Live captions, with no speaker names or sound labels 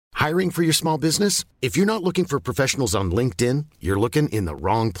Hiring for your small business? If you're not looking for professionals on LinkedIn, you're looking in the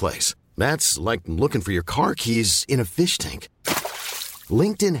wrong place. That's like looking for your car keys in a fish tank.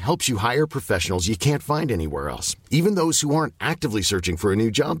 LinkedIn helps you hire professionals you can't find anywhere else, even those who aren't actively searching for a new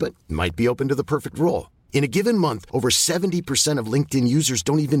job but might be open to the perfect role. In a given month, over 70% of LinkedIn users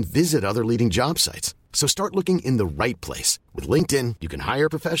don't even visit other leading job sites. So start looking in the right place. With LinkedIn, you can hire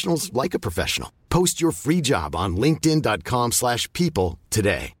professionals like a professional. Post your free job on linkedin.com/people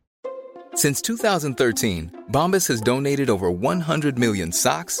today. Since 2013, Bombas has donated over 100 million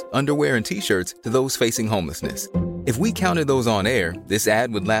socks, underwear, and T-shirts to those facing homelessness. If we counted those on air, this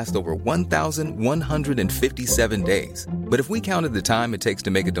ad would last over 1,157 days. But if we counted the time it takes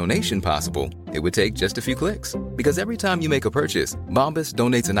to make a donation possible, it would take just a few clicks. Because every time you make a purchase, Bombas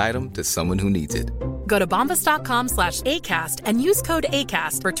donates an item to someone who needs it. Go to bombas.com/ACAST and use code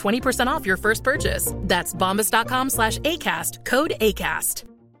ACAST for 20% off your first purchase. That's bombas.com/ACAST, code ACAST.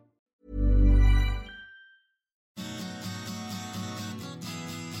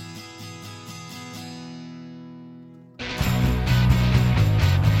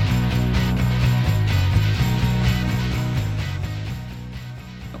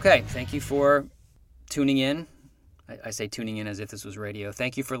 Okay, thank you for tuning in. I say tuning in as if this was radio.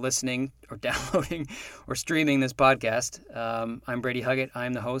 Thank you for listening or downloading or streaming this podcast. I'm Brady Huggett.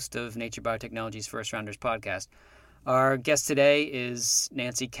 I'm the host of Nature Biotechnology's First Rounders podcast. Our guest today is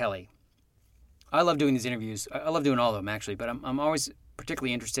Nancy Kelly. I love doing these interviews. I love doing all of them, actually, but I'm always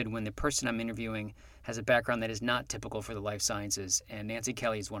particularly interested when the person I'm interviewing has a background that is not typical for the life sciences, and Nancy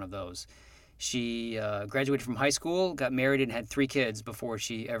Kelly is one of those. She graduated from high school, got married, and had 3 kids before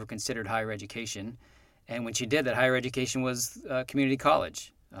she ever considered higher education. And when she did that, higher education was community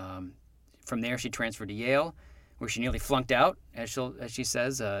college. From there, she transferred to Yale, where she nearly flunked out, as she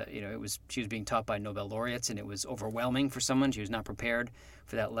says. She was being taught by Nobel laureates, and it was overwhelming for someone. She was not prepared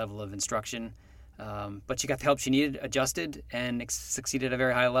for that level of instruction. But she got the help she needed, adjusted, and succeeded at a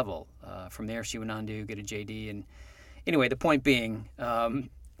very high level. From there, she went on to get a JD. And anyway, the point being,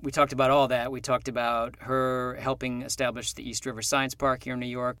 we talked about all that. We talked about her helping establish the East River Science Park here in New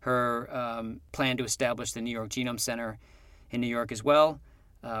York, her plan to establish the New York Genome Center in New York as well.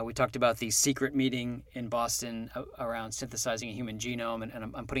 We talked about the secret meeting in Boston around synthesizing a human genome,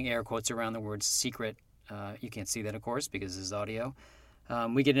 and I'm putting air quotes around the word secret. You can't see that, of course, because this is audio.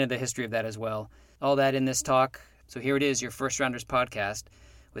 We get into the history of that as well. All that in this talk. So here it is, your First Rounders podcast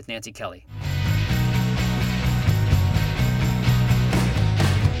with Nancy Kelly.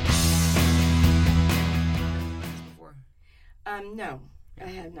 No, I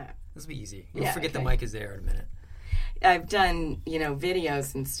have not. This will be easy. You'll forget the mic is there in a minute. I've done,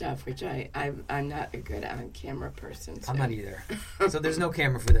 videos and stuff, which I'm not a good on-camera person. So. I'm not either. So there's no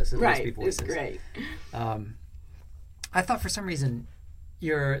camera for this. Right, it's great. I thought for some reason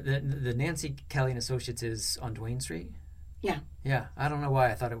the Nancy Kelly and Associates is on Duane Street. Yeah. Yeah, I don't know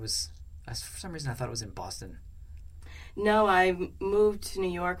why I thought it was, for some reason I thought it was in Boston. No, I moved to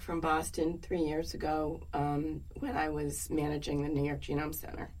New York from Boston 3 years ago when I was managing the New York Genome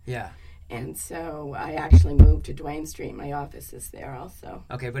Center. Yeah. And so I actually moved to Duane Street. My office is there also.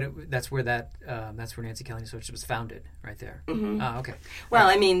 Okay, but that's where Nancy Kelly and Associates was founded, right there. Mm-hmm. Oh, okay. Well,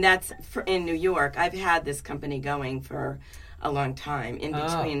 I mean, that's in New York. I've had this company going for a long time. In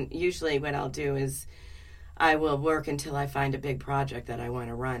between, usually what I'll do is I will work until I find a big project that I want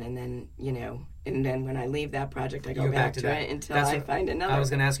to run, and then, and then when I leave that project, I go back to it until I find another. I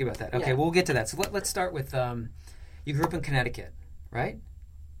was going to ask you about that. Okay, yeah. We'll get to that. So let's start with, you grew up in Connecticut, right?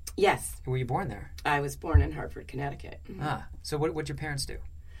 Yes. Were you born there? I was born in Hartford, Connecticut. Mm-hmm. So what'd your parents do?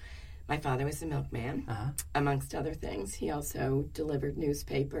 My father was a milkman, amongst other things. He also delivered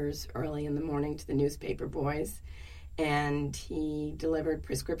newspapers early in the morning to the newspaper boys, and he delivered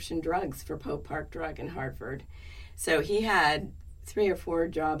prescription drugs for Pope Park Drug in Hartford. So he had 3 or 4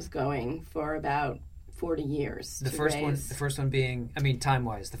 jobs going for about 40 years. The first one being,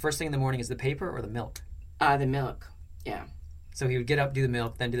 time-wise, the first thing in the morning is the paper or the milk? The milk, yeah. So he would get up, do the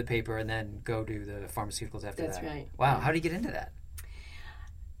milk, then do the paper, and then go do the pharmaceuticals after that. That's right. Wow, how did he get into that?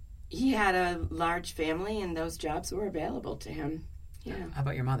 He had a large family, and those jobs were available to him. Yeah. How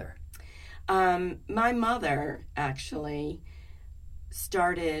about your mother? My mother actually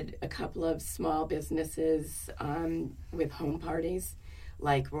started a couple of small businesses with home parties,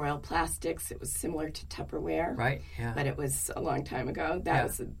 like Royal Plastics. It was similar to Tupperware. Right, yeah. But it was a long time ago. That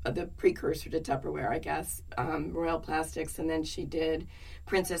was the precursor to Tupperware, I guess. Royal Plastics, and then she did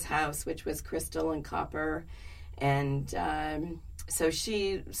Princess House, which was crystal and copper. And so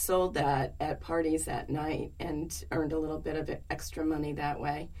she sold that at parties at night and earned a little bit of extra money that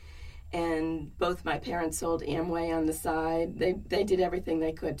way. And both my parents sold Amway on the side. They did everything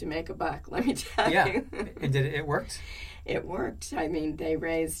they could to make a buck, let me tell you. And did it worked? It worked. I mean, they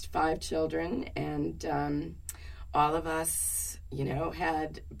raised 5 children, and all of us,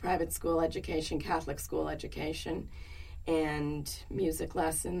 had private school education, Catholic school education, and music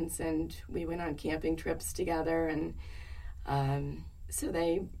lessons, and we went on camping trips together, and so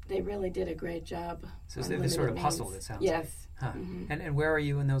they really did a great job. So they sort of hustled, it sounds like. Yes. Huh. Mm-hmm. And where are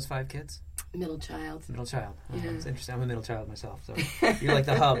you in those 5 kids? Middle child. Middle child. Oh, Yeah. That's interesting. I'm a middle child myself, so you're like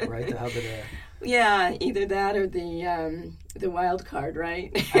the hub, right? The hub of the... Yeah, either that or the wild card,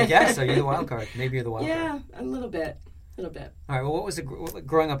 right? I guess. Are you the wild card? Maybe you're the wild card. Yeah, a little bit. All right. Well, what was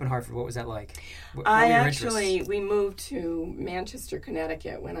growing up in Hartford? What was that like? What were your interests? We moved to Manchester,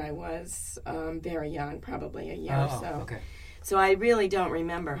 Connecticut when I was very young, probably a year or so. Okay. So I really don't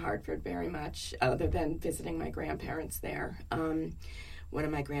remember Hartford very much, other than visiting my grandparents there. One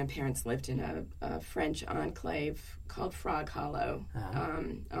of my grandparents lived in a French enclave called Frog Hollow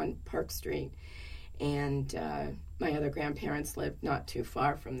on Park Street. And my other grandparents lived not too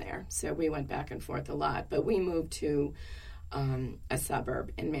far from there. So we went back and forth a lot. But we moved to a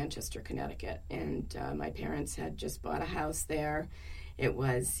suburb in Manchester, Connecticut. And my parents had just bought a house there. It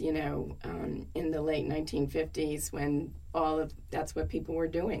was, in the late 1950s when that's what people were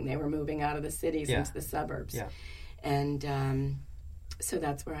doing. They were moving out of the cities into the suburbs. Yeah. And so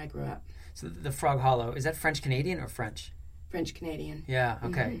that's where I grew up. So the Frog Hollow, is that French-Canadian or French? French-Canadian. Yeah,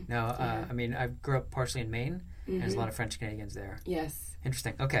 okay. Mm-hmm. No, I mean, I grew up partially in Maine. Mm-hmm. There's a lot of French-Canadians there. Yes.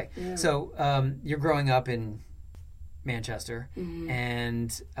 Interesting. Okay. Yeah. So you're growing up in Manchester, mm-hmm.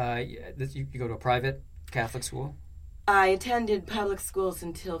 and you go to a private Catholic school? I attended public schools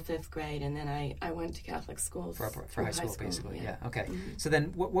until 5th grade, and then I went to Catholic schools for high school, basically. Yeah. Okay. Mm-hmm. So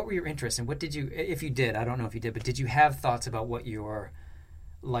then, what were your interests, and what did you, if you did, I don't know if you did, but did you have thoughts about what your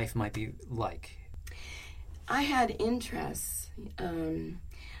life might be like? I had interests.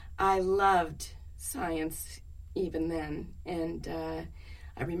 I loved science even then, and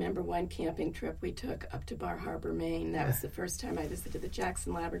I remember one camping trip we took up to Bar Harbor, Maine. That was the first time I visited the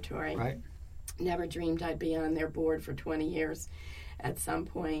Jackson Laboratory. Right. Never dreamed I'd be on their board for 20 years at some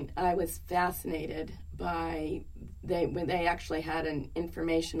point. I was fascinated by, when they actually had an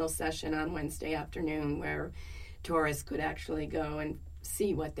informational session on Wednesday afternoon where tourists could actually go and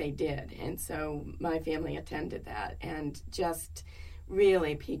see what they did. And so my family attended that and just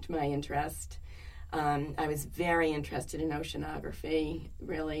really piqued my interest. I was very interested in oceanography,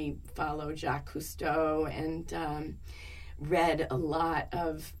 really followed Jacques Cousteau, and read a lot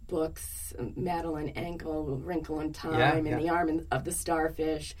of books, Madeline Engel, Wrinkle in Time, and The Arm of the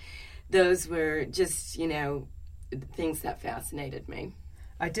Starfish. Those were just, things that fascinated me.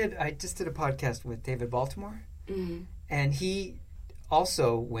 I just did a podcast with David Baltimore, mm-hmm. and he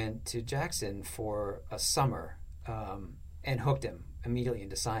also went to Jackson for a summer and hooked him immediately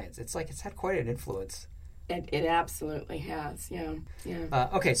into science. It's had quite an influence. It absolutely has, yeah.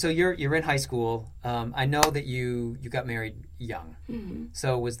 Okay, so you're in high school. I know that you got married young. Mm-hmm.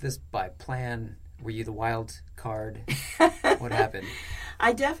 So was this by plan? Were you the wild card? What happened?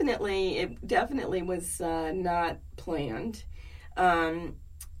 It definitely was not planned.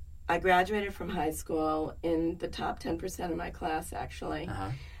 I graduated from high school in the top 10% of my class, actually.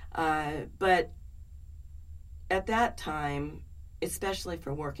 Uh-huh. But at that time, especially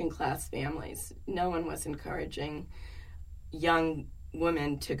for working class families, no one was encouraging young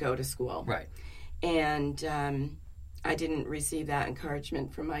women to go to school. Right. And I didn't receive that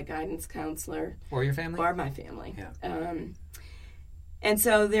encouragement from my guidance counselor. Or your family? Or my family. Yeah. And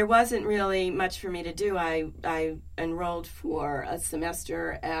so there wasn't really much for me to do. I enrolled for a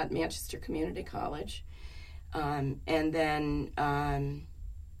semester at Manchester Community College, and then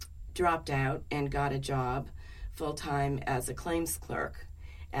dropped out and got a job full-time as a claims clerk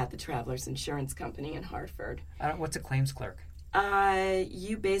at the Travelers Insurance Company in Hartford. What's a claims clerk?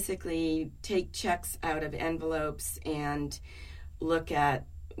 You basically take checks out of envelopes and look at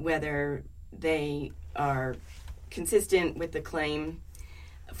whether they are consistent with the claim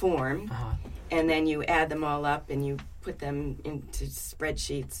form, uh-huh. and then you add them all up and you put them into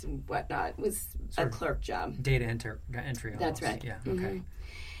spreadsheets and whatnot. It was a clerk job. Data entry almost. That's right. Yeah, okay.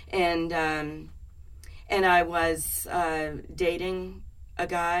 Mm-hmm. And I was dating a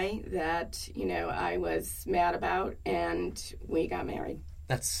guy that, I was mad about, and we got married.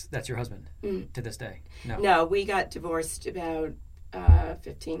 That's your husband to this day? No, we got divorced about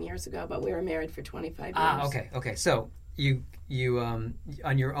 15 years ago, but we were married for 25 years. Okay. So you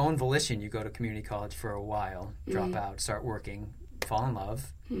on your own volition, you go to community college for a while, drop out, start working, fall in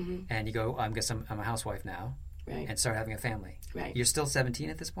love, and you go, I'm a housewife now, right, and start having a family. Right. You're still 17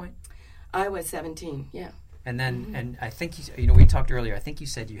 at this point? I was 17, yeah. And then, and I think, we talked earlier, I think you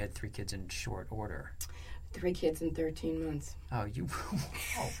said you had 3 kids in short order. 3 kids in 13 months. Oh,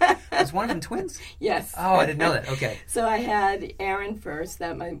 was one of them twins? Yes. Oh, I didn't know that. Okay. So I had Aaron first.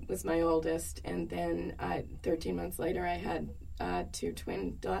 That was my oldest. And then 13 months later, I had 2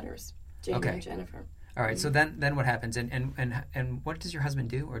 twin daughters, Jamie and Jennifer. All right. So then what happens? And what does your husband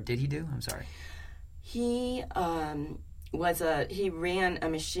do, or did he do? I'm sorry. He he ran a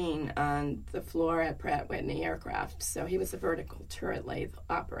machine on the floor at Pratt Whitney Aircraft. So he was a vertical turret lathe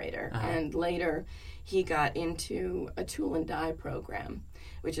operator. And later he got into a tool and die program,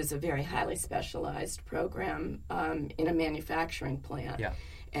 which is a very highly specialized program in a manufacturing plant. Yeah.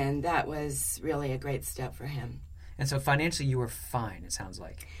 And that was really a great step for him. And so financially you were fine, it sounds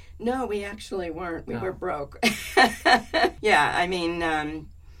like. No, we actually weren't. We were broke. Yeah, I mean,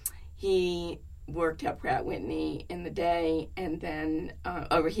 he worked at Pratt Whitney in the day, and then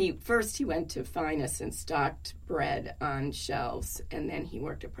he went to Finus and stocked bread on shelves, and then he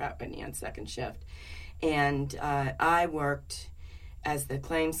worked at Pratt Whitney on second shift. And I worked as the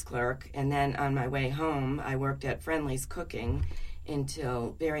claims clerk, and then on my way home, I worked at Friendly's cooking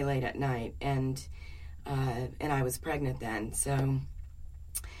until very late at night, and I was pregnant then. So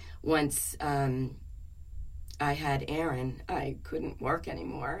once I had Aaron, I couldn't work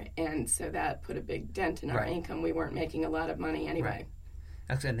anymore, and so that put a big dent in our income. We weren't making a lot of money anyway.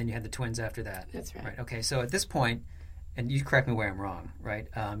 Right. And then you had the twins after that. That's right. Okay, so at this point, and you correct me where I'm wrong, right?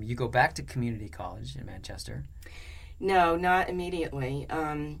 You go back to community college in Manchester. No, not immediately.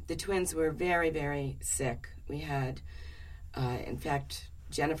 The twins were very, very sick. We had, in fact,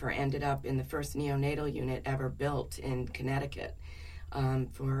 Jennifer ended up in the first neonatal unit ever built in Connecticut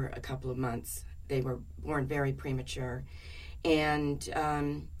for a couple of months. They were born very premature. And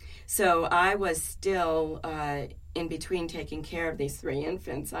so I was still in between taking care of these 3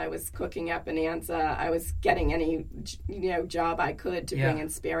 infants. I was cooking at Bonanza. I was getting any job I could to bring in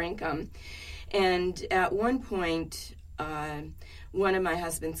spare income. And at one point, one of my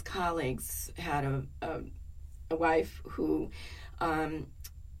husband's colleagues had a wife who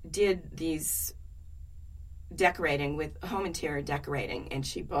did these decorating with home interior decorating, and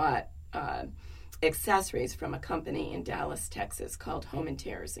she bought accessories from a company in Dallas, Texas called Home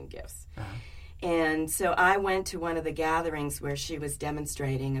Interiors and Gifts. And so I went to one of the gatherings where she was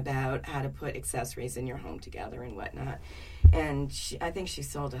demonstrating about how to put accessories in your home together and whatnot. And I think she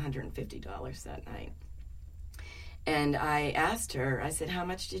sold $150 that night. And I asked her, I said, how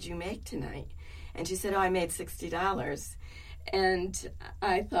much did you make tonight? And she said, I made $60. And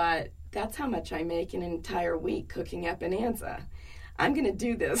I thought, that's how much I make in an entire week cooking at Bonanza. I'm going to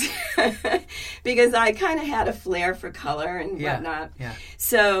do this because I kind of had a flair for color and whatnot. Yeah.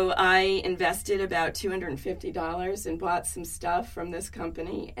 So I invested about $250 and bought some stuff from this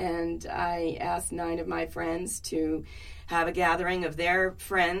company, and I asked 9 of my friends to have a gathering of their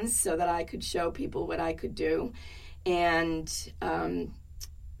friends so that I could show people what I could do. And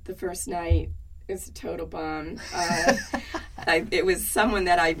the first night, it was a total bomb. It was someone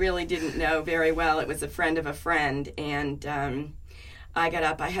that I really didn't know very well. It was a friend of a friend, and I got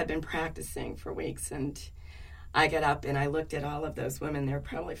up. I had been practicing for weeks, and I got up and I looked at all of those women. There were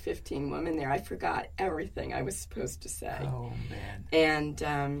probably 15 women there. I forgot everything I was supposed to say. Oh, man.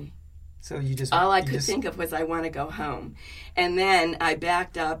 And so you just all I could think of was, I want to go home. And then I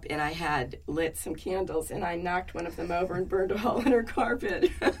backed up and I had lit some candles, and I knocked one of them over and burned a hole in her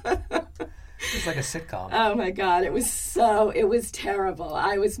carpet. It was like a sitcom. Oh my God, it was terrible.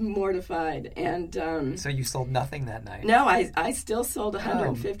 I was mortified. And so you sold nothing that night? No, I still sold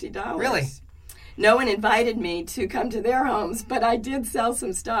 $150. Really? No one invited me to come to their homes, but I did sell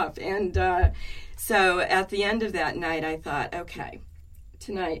some stuff. And so at the end of that night, I thought, okay,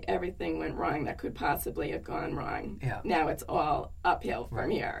 tonight everything went wrong that could possibly have gone wrong. Yeah. Now it's all uphill from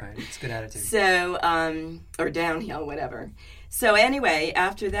here. Right, it's a good attitude. So, or downhill, whatever. So anyway,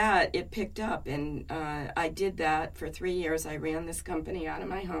 after that, it picked up, and I did that for 3 years. I ran this company out of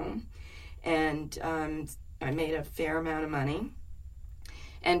my home, and I made a fair amount of money.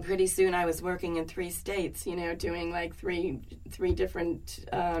 And pretty soon I was working in 3 states, doing like three different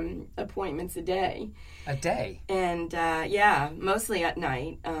appointments a day. A day? And mostly at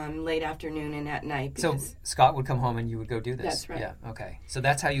night, late afternoon and at night. So Scott would come home and you would go do this? That's right. Yeah, okay. So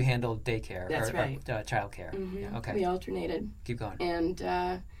that's how you handled daycare. That's right. Child care. Mm-hmm. Yeah, okay. We alternated. Keep going.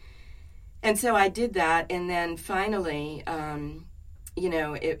 And so I did that, and then finally,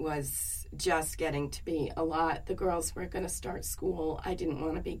 it was just getting to be a lot. The girls were going to start school. I didn't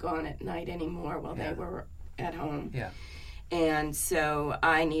want to be gone at night anymore while they were at home. Yeah. And so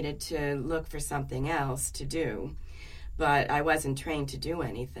I needed to look for something else to do. but I wasn't trained to do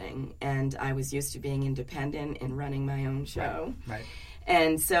anything, and I was used to being independent and running my own show. Right.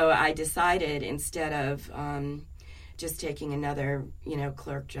 And so I decided, instead of just taking another,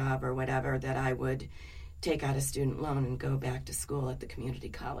 clerk job or whatever, that I would take out a student loan and go back to school at the community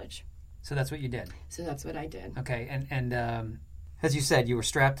college. So that's what you did. So that's what I did. Okay, and as you said, you were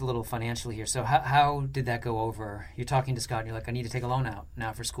strapped a little financially here. So how did that go over? You're talking to Scott, and you're like, I need to take a loan out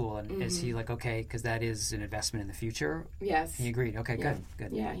now for school. And is he like, okay, because that is an investment in the future? Yes. He agreed. Okay, good.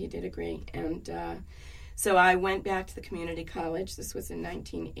 Yeah, he did agree. And so I went back to the community college. This was in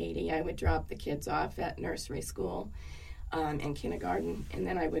 1980. I would drop the kids off at nursery school and kindergarten, and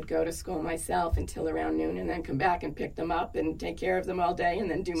then I would go to school myself until around noon, and then come back and pick them up and take care of them all day, and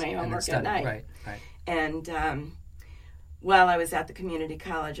then do my homework at night. Right. And while I was at the community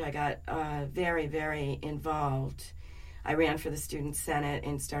college, I got very, very involved. I ran for the Student Senate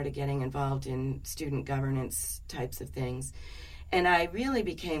and started getting involved in student governance types of things. And I really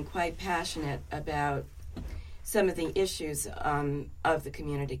became quite passionate about some of the issues of the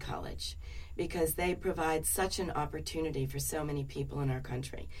community college, because they provide such an opportunity for so many people in our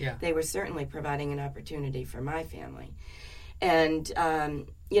country. Yeah. They were certainly providing an opportunity for my family. And,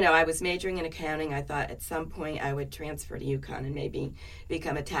 I was majoring in accounting. I thought at some point I would transfer to UConn and maybe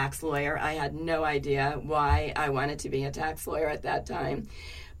become a tax lawyer. I had no idea why I wanted to be a tax lawyer at that time.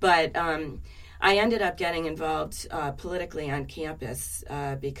 But I ended up getting involved politically on campus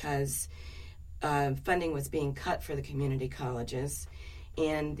because funding was being cut for the community colleges.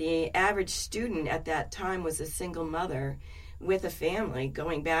 And the average student at that time was a single mother with a family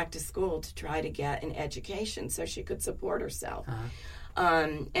going back to school to try to get an education so she could support herself.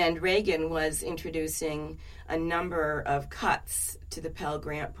 And Reagan was introducing a number of cuts to the Pell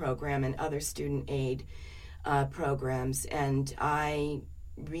Grant program and other student aid programs, and I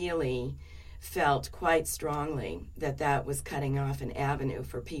really felt quite strongly that that was cutting off an avenue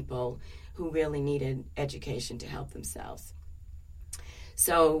for people who really needed education to help themselves.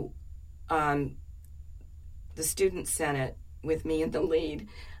 So the Student Senate, with me in the lead,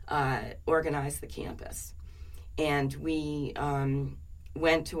 organized the campus. And we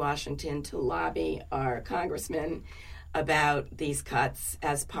went to Washington to lobby our congressman about these cuts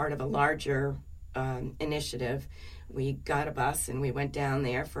as part of a larger initiative. We got a bus and we went down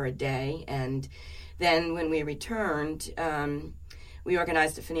there for a day. And then when we returned, we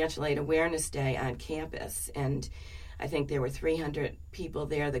organized a financial aid awareness day on campus. And I think there were 300 people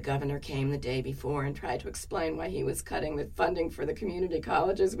there. The governor came the day before and tried to explain why he was cutting the funding for the community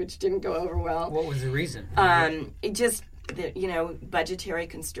colleges, which didn't go over well. What was the reason? It just, budgetary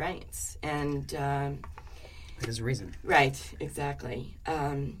constraints. And there's a reason. Right, exactly.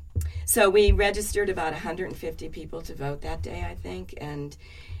 So we registered about 150 people to vote that day, I think, and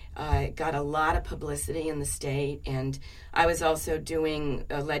got a lot of publicity in the state. And I was also doing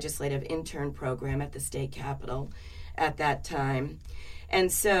a legislative intern program at the state capitol at that time. And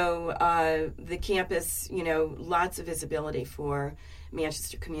so the campus, lots of visibility for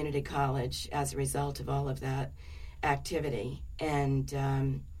Manchester Community College as a result of all of that activity. And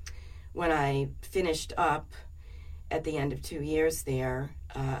when I finished up at the end of 2 years there,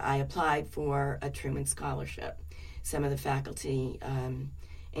 I applied for a Truman Scholarship. Some of the faculty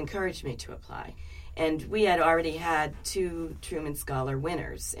encouraged me to apply. And we had already had 2 Truman Scholar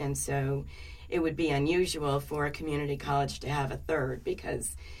winners, and so it would be unusual for a community college to have a third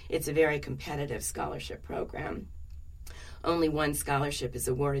because it's a very competitive scholarship program. Only one scholarship is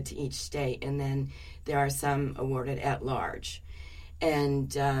awarded to each state, and then there are some awarded at large.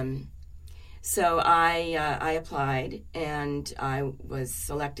 And so I applied, and I was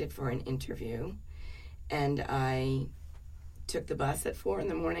selected for an interview, and I took the bus at 4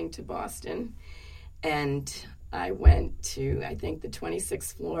 a.m. to Boston, and I went to, I think, the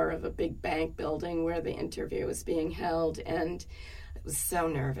 26th floor of a big bank building where the interview was being held, and I was so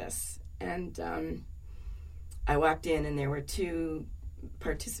nervous. And I walked in, and there were 2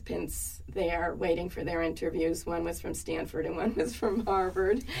 participants there waiting for their interviews. One was from Stanford and one was from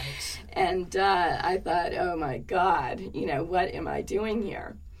Harvard. Nice. And I thought, oh my God, what am I doing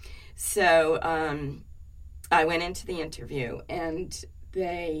here? So I went into the interview, and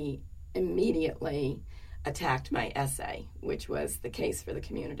they immediately attacked my essay, which was the case for the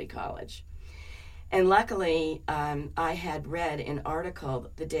community college. And luckily, I had read an article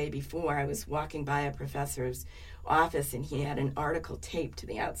the day before. I was walking by a professor's office, and he had an article taped to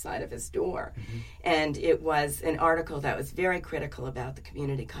the outside of his door. Mm-hmm. And it was an article that was very critical about the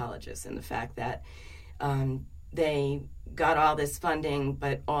community colleges and the fact that they got all this funding,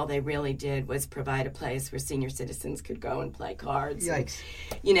 but all they really did was provide a place where senior citizens could go and play cards. Yikes.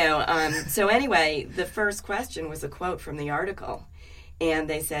 So anyway, the first question was a quote from the article. And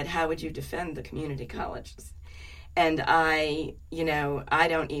they said, how would you defend the community colleges? And I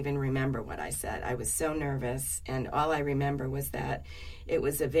don't even remember what I said. I was so nervous. And all I remember was that it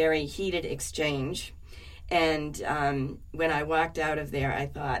was a very heated exchange. And when I walked out of there, I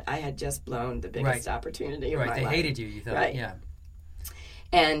thought I had just blown the biggest opportunity of my life. They hated you, you thought. Right. Yeah.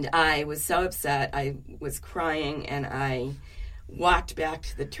 And I was so upset. I was crying, and I walked back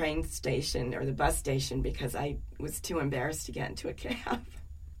to the train station or the bus station because I was too embarrassed to get into a cab.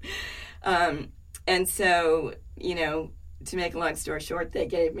 And so, to make a long story short, they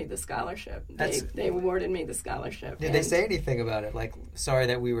gave me the scholarship. They awarded me the scholarship. Did they say anything about it? Like, sorry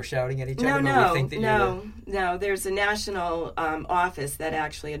that we were shouting at each other? No. There's a national office that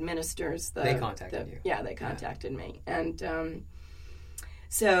actually administers the... They contacted you. Yeah, they contacted me. And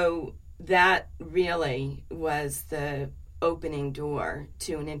so that really was the opening door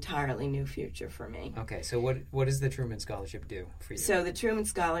to an entirely new future for me. Okay, so what does the Truman Scholarship do for you? So the Truman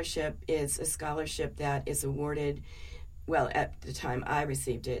Scholarship is a scholarship that is awarded... Well, at the time I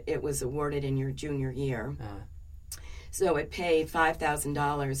received it, it was awarded in your junior year. So it paid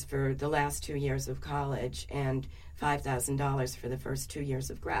 $5,000 for the last 2 years of college and $5,000 for the first 2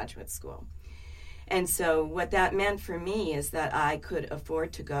 years of graduate school. And so what that meant for me is that I could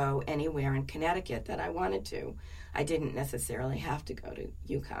afford to go anywhere in Connecticut that I wanted to. I didn't necessarily have to go to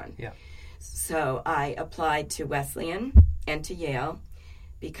UConn. Yeah. So I applied to Wesleyan and to Yale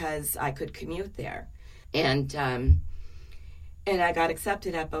because I could commute there. And I got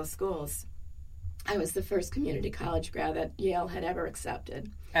accepted at both schools. I was the first community college grad that Yale had ever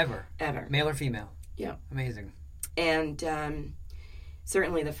accepted. Ever? Ever. Male or female? Yeah. Amazing. And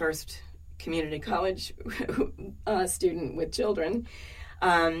certainly the first community college student with children.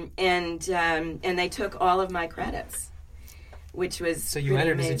 And they took all of my credits, which was So you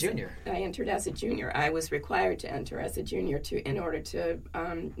entered amazing. as a junior? I entered as a junior. I was required to enter as a junior in order to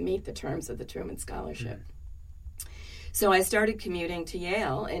meet the terms of the Truman Scholarship. Mm. So I started commuting to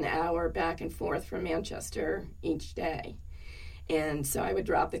Yale an hour back and forth from Manchester each day. And so I would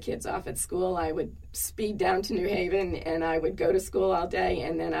drop the kids off at school. I would speed down to New Haven, and I would go to school all day,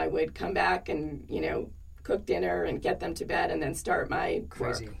 and then I would come back and, cook dinner and get them to bed and then start my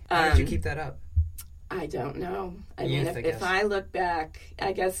Crazy. work. How did you keep that up? I don't know. If I look back,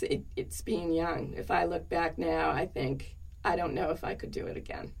 I guess it's being young. If I look back now, I think, I don't know if I could do it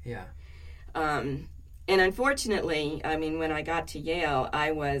again. Yeah. And unfortunately, when I got to Yale,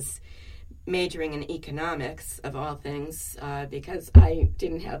 I was majoring in economics, of all things, because I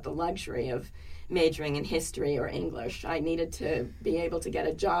didn't have the luxury of majoring in history or English. I needed to be able to get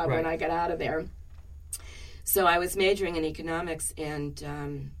a job when I got out of there. So I was majoring in economics,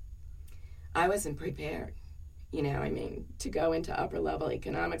 and I wasn't prepared, to go into upper-level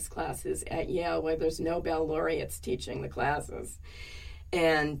economics classes at Yale where there's Nobel laureates teaching the classes.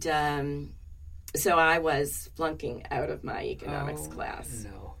 And... so I was flunking out of my economics class.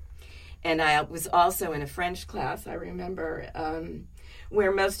 No. And I was also in a French class, I remember,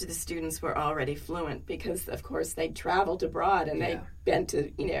 where most of the students were already fluent because, of course, they'd traveled abroad and they'd been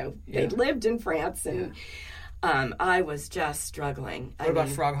to, they'd lived in France. And I was just struggling. What about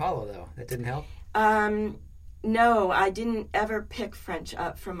Frog Hollow, though? That didn't help? No, I didn't ever pick French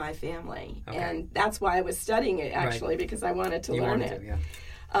up from my family. Okay. And that's why I was studying it, actually, because I wanted to learn it.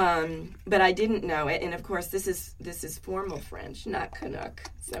 But I didn't know it, and of course this is formal French, not Canuck,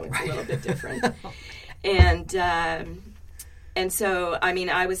 so it's a little bit different. And so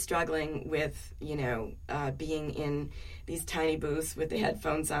I was struggling with being in these tiny booths with the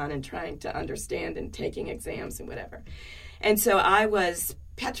headphones on and trying to understand and taking exams and whatever. And so I was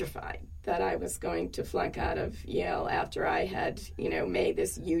petrified that I was going to flunk out of Yale after I had made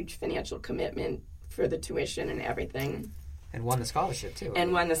this huge financial commitment for the tuition and everything. And won the scholarship, too.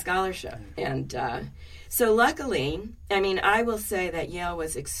 And won the scholarship. And so luckily, I will say that Yale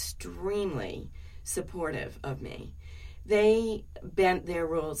was extremely supportive of me. They bent their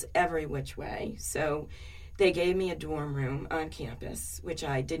rules every which way. So they gave me a dorm room on campus, which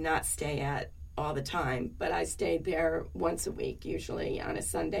I did not stay at all the time, but I stayed there once a week, usually on a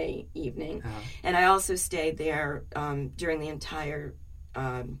Sunday evening. Uh-huh. And I also stayed there during the entire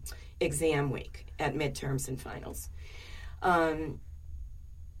exam week at midterms and finals.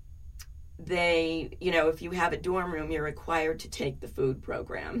 If you have a dorm room, you're required to take the food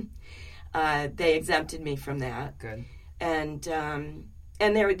program. They exempted me from that. Good. And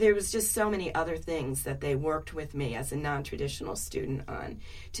And there was just so many other things that they worked with me as a non-traditional student on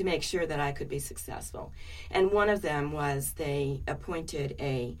to make sure that I could be successful. And one of them was they appointed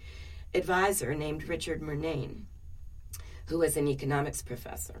a advisor named Richard Murnane, who was an economics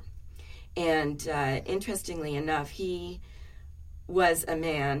professor. And interestingly enough, he was a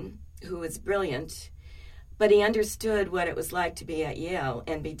man who was brilliant, but he understood what it was like to be at Yale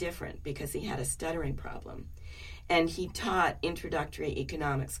and be different because he had a stuttering problem. And he taught introductory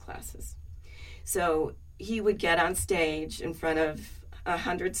economics classes. So he would get on stage in front of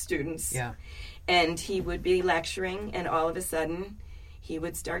 100 students, and he would be lecturing, and all of a sudden he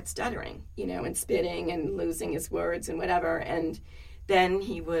would start stuttering, and spitting and losing his words and whatever. And then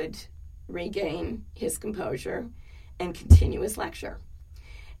he would regain his composure and continue his lecture.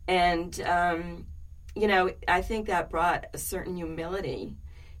 And, I think that brought a certain humility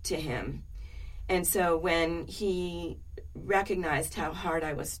to him. And so when he recognized how hard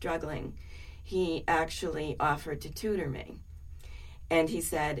I was struggling, he actually offered to tutor me. And he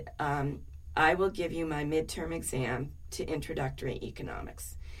said, I will give you my midterm exam to introductory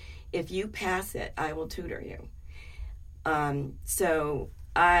economics. If you pass it, I will tutor you. So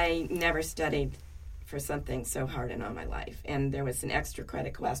I never studied for something so hard in all my life. And there was an extra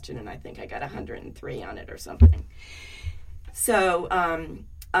credit question, and I think I got 103 on it or something. So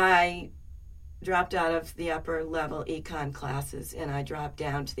I dropped out of the upper level econ classes, and I dropped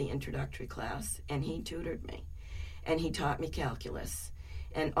down to the introductory class, and he tutored me. And he taught me calculus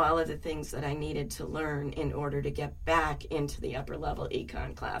and all of the things that I needed to learn in order to get back into the upper level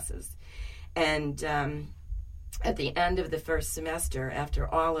econ classes. And at the end of the first semester, after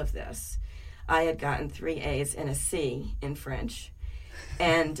all of this, I had gotten 3 A's and a C in French.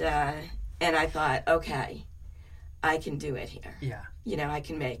 And I thought, okay, I can do it here. Yeah. I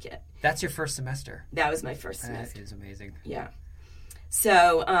can make it. That's your first semester? That was my first semester. That is amazing. Yeah.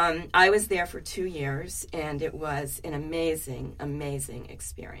 So I was there for 2 years, and it was an amazing, amazing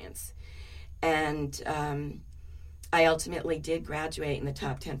experience. And I ultimately did graduate in the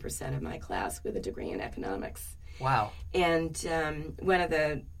top 10% of my class with a degree in economics. Wow. And one of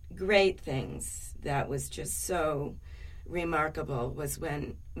the great things that was just so remarkable was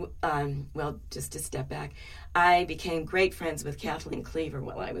when, just to step back, I became great friends with Kathleen Cleaver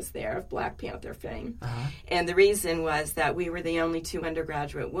while I was there, of Black Panther fame. Uh-huh. And the reason was that we were the only 2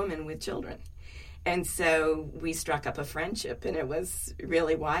 undergraduate women with children. And so we struck up a friendship, and it was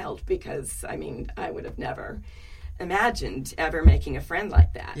really wild because, I would have never imagined ever making a friend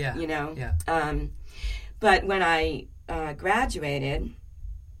like that, Yeah. But when I graduated,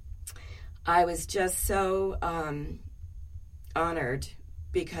 I was just so honored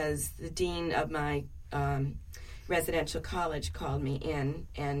because the dean of my residential college called me in,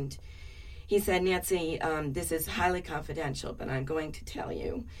 and he said, Nancy, this is highly confidential, but I'm going to tell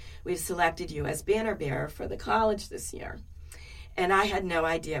you, we've selected you as banner bearer for the college this year. And I had no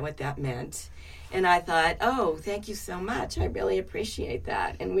idea what that meant. And I thought, oh, thank you so much. I really appreciate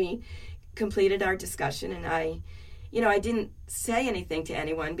that. And we completed our discussion, and I didn't say anything to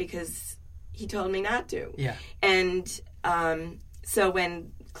anyone because he told me not to. Yeah. And so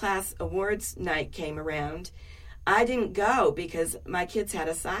when class awards night came around, I didn't go because my kids had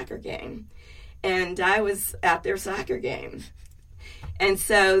a soccer game, and I was at their soccer game. And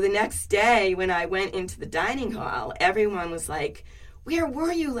so the next day when I went into the dining hall, everyone was like, where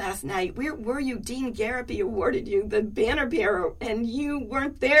were you last night? Where were you? Dean Garapi awarded you the banner bearer, and you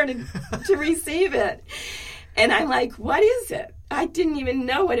weren't there to receive it. And I'm like, what is it? I didn't even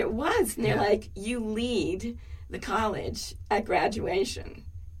know what it was. And they're like, you lead the college at graduation,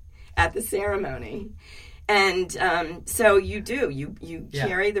 at the ceremony. And so you do. You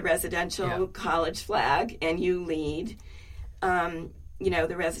carry the residential college flag, and you lead,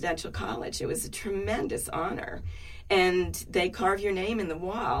 the residential college. It was a tremendous honor. And they carve your name in the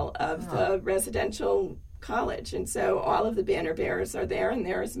wall of the residential college. And so all of the banner bearers are there, and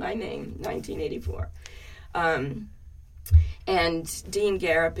there is my name, 1984. And Dean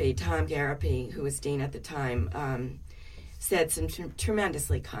Garapi, Tom Garapi, who was dean at the time, said some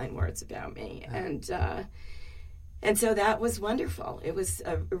tremendously kind words about me. And so that was wonderful. It was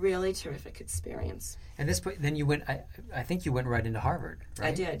a really terrific experience. And this, then you went, I think you went right into Harvard, right?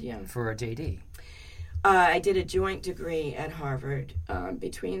 I did, yeah. For a JD. I did a joint degree at Harvard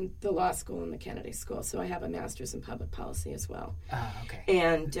between the law school and the Kennedy School, so I have a master's in public policy as well. Okay.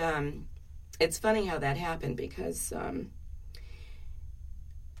 And it's funny how that happened because,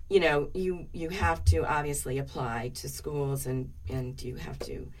 you have to obviously apply to schools and you have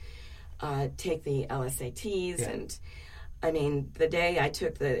to take the LSATs. Yeah. And, the day I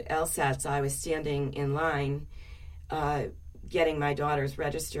took the LSATs, I was standing in line getting my daughters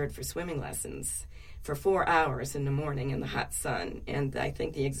registered for swimming lessons for 4 hours in the morning in the hot sun. And I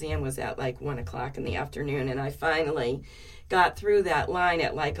think the exam was at like 1 o'clock in the afternoon. And I finally got through that line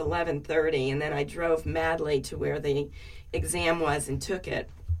at like 11:30. And then I drove madly to where the exam was and took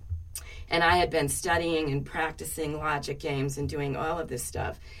it. And I had been studying and practicing logic games and doing all of this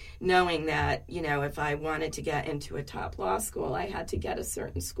stuff, knowing that, you know, if I wanted to get into a top law school, I had to get a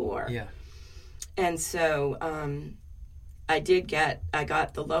certain score. Yeah. And so I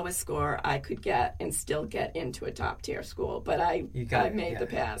got the lowest score I could get and still get into a top tier school, but I made the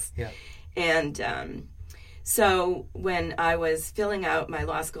pass. Yeah. And so when I was filling out my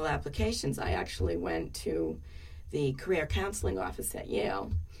law school applications, I actually went to the career counseling office at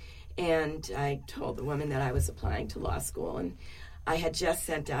Yale, and I told the woman that I was applying to law school, and I had just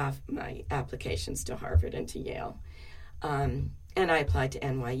sent off my applications to Harvard and to Yale. And I applied to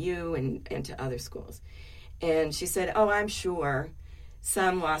NYU and to other schools. And she said, "Oh, I'm sure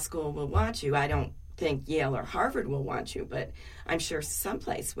some law school will want you. I don't think Yale or Harvard will want you, but I'm sure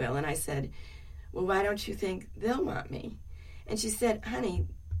someplace will." And I said, "Well, why don't you think they'll want me?" And she said, "Honey,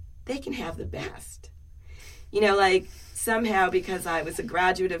 they can have the best." You know, like somehow because I was a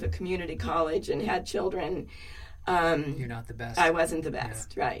graduate of a community college and had children, you're not the best. I wasn't the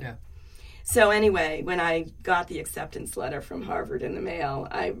best, right? Yeah. So anyway, when I got the acceptance letter from Harvard in the mail,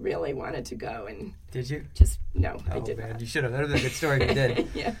 I really wanted to go. And did you? No, I did not. not. You should have. That would have been a good story if you did.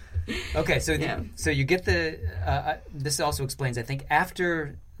 Yeah. Okay, so so you get the. This also explains. I think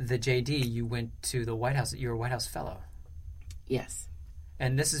after the JD, you went to the White House. You're a White House fellow. Yes.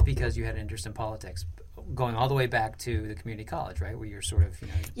 And this is because you had an interest in politics, going all the way back to the community college, right, where you're sort of, you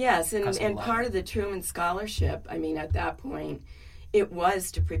know. Yes, and part of the Truman Scholarship. I mean, at that point, it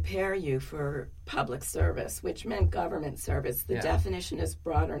was to prepare you for public service, which meant government service. The definition is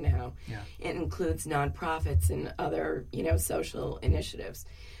broader now. Yeah. It includes nonprofits and other, you know, social initiatives.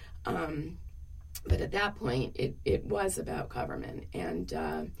 But at that point, it was about government. And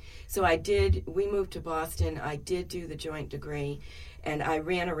so we moved to Boston. I did do the joint degree, and I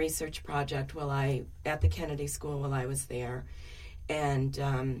ran a research project at the Kennedy School while I was there. And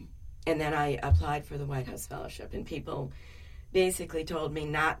then I applied for the White House Fellowship, and people basically told me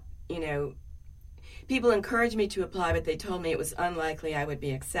people encouraged me to apply, but they told me it was unlikely I would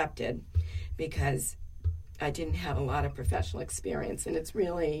be accepted because I didn't have a lot of professional experience, and it's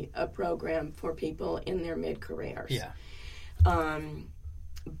really a program for people in their mid-careers. Yeah.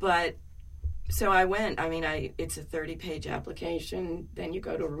 But so I went. I mean, it's a 30-page application. Then you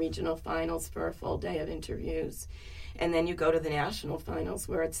go to regional finals for a full day of interviews. And then you go to the national finals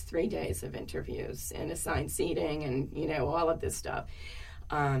where it's 3 days of interviews and assigned seating and, you know, all of this stuff.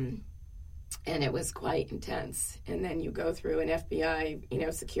 And it was quite intense. And then you go through an FBI, you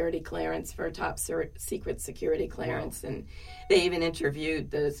know, security clearance for a top secret security clearance. Wow. And they even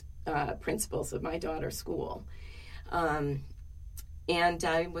interviewed the principals of my daughter's school. And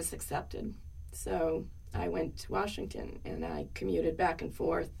I was accepted. So I went to Washington, and I commuted back and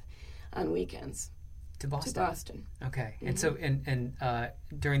forth on weekends. To Boston. Okay. Mm-hmm. And so, and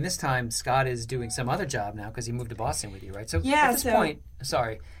during this time, Scott is doing some other job now because he moved to Boston with you, right? So yeah, at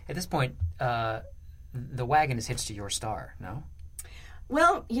this point, the wagon is hitched to your star, no?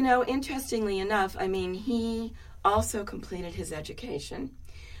 Well, you know, interestingly enough, I mean, he also completed his education.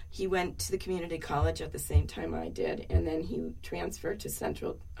 He went to the community college at the same time I did, and then he transferred to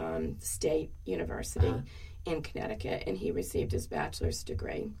Central State University in Connecticut, and he received his bachelor's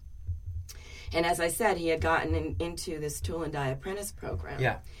degree. And as I said, he had gotten into this tool and die apprentice program.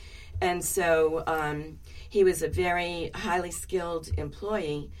 Yeah. And so he was a very highly skilled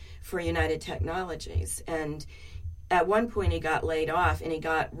employee for United Technologies. And at one point he got laid off, and he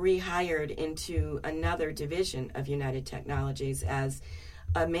got rehired into another division of United Technologies as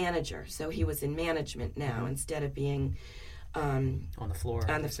a manager. So he was in management now instead of being on the floor.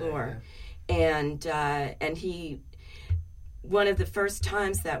 Yeah. And he... One of the first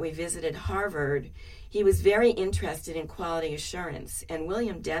times that we visited Harvard, he was very interested in quality assurance, and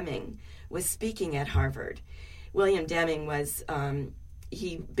William Deming was speaking at Harvard. William Deming was,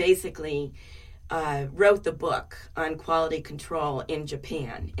 he basically wrote the book on quality control in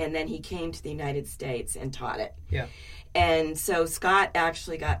Japan, and then he came to the United States and taught it. Yeah. And so Scott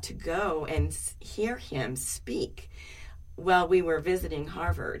actually got to go and hear him speak while we were visiting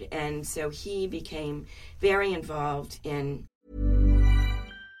Harvard, and so he became very involved in...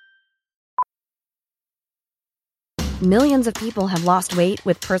 Millions of people have lost weight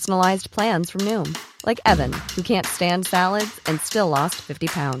with personalized plans from Noom. Like Evan, who can't stand salads and still lost 50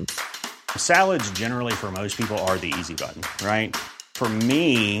 pounds. Salads generally for most people are the easy button, right? For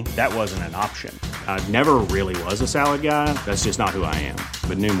me, that wasn't an option. I never really was a salad guy. That's just not who I am.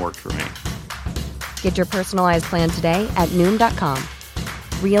 But Noom worked for me. Get your personalized plan today at Noom.com.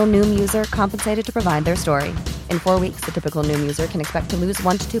 Real Noom user compensated to provide their story. In 4 weeks, the typical Noom user can expect to lose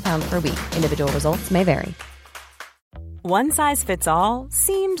 1 to 2 pounds per week. Individual results may vary. One size fits all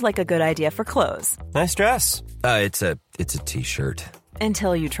seemed like a good idea for clothes. Nice dress. It's a T-shirt.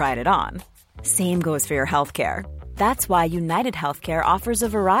 Until you tried it on. Same goes for your healthcare. That's why United Healthcare offers a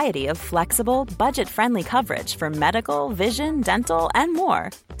variety of flexible, budget-friendly coverage for medical, vision, dental, and more.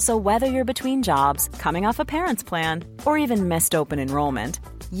 So whether you're between jobs, coming off a parent's plan, or even missed open enrollment,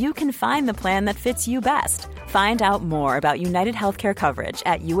 you can find the plan that fits you best. Find out more about United Healthcare coverage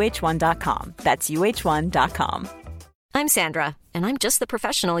at UH1.com. That's UH1.com. I'm Sandra, and I'm just the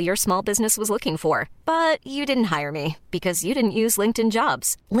professional your small business was looking for. But you didn't hire me because you didn't use LinkedIn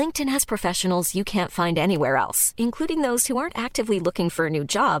Jobs. LinkedIn has professionals you can't find anywhere else, including those who aren't actively looking for a new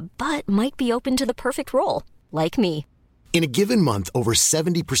job, but might be open to the perfect role, like me. In a given month, over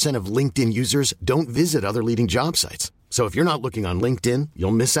 70% of LinkedIn users don't visit other leading job sites. So if you're not looking on LinkedIn,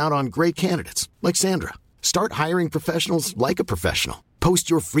 you'll miss out on great candidates like Sandra. Start hiring professionals like a professional. Post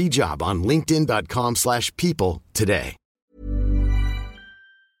your free job on linkedin.com/people today.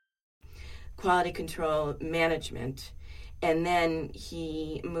 Quality control management, and then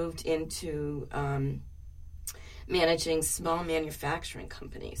he moved into managing small manufacturing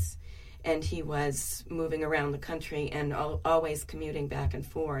companies, and he was moving around the country and always commuting back and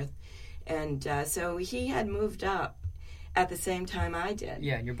forth, and so he had moved up at the same time I did.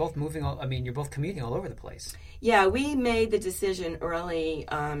 Yeah, and you're both you're both commuting all over the place. Yeah, we made the decision early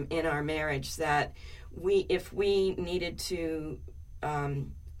in our marriage that if we needed to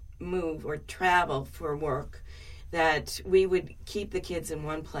move or travel for work, that we would keep the kids in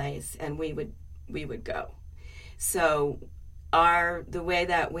one place and we would go. So the way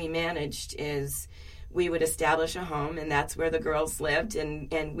that we managed is we would establish a home, and that's where the girls lived,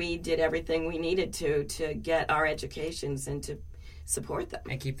 and we did everything we needed to get our educations and to support them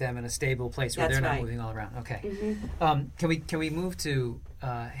and keep them in a stable place where that's they're not right. moving all around. Okay. Mm-hmm. Can we move to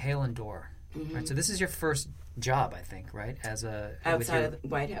Hale and Dorr? Mm-hmm. Right. So this is your first job, I think, right? Outside of the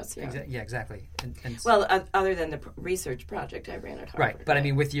White House, yeah. Yeah, exactly. Well, other than the research project I ran at Harvard. Right, but I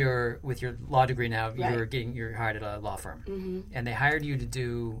mean, with your law degree now, right. you're hired at a law firm, mm-hmm. and they hired you to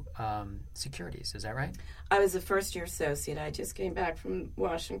do securities. Is that right? I was a first-year associate. I just came back from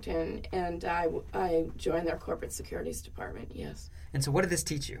Washington, and I joined their corporate securities department. Yes. And so, what did this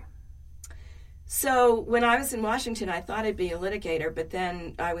teach you? So when I was in Washington, I thought I'd be a litigator, but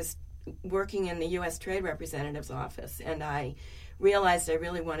then I was working in the U.S. Trade Representative's office, and I realized I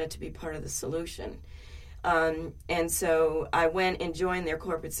really wanted to be part of the solution. And so I went and joined their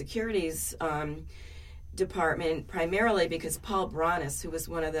corporate securities department, primarily because Paul Bronis, who was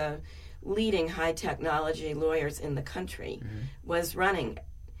one of the leading high technology lawyers in the country, mm-hmm. was running.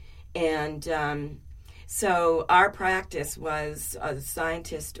 And so our practice was a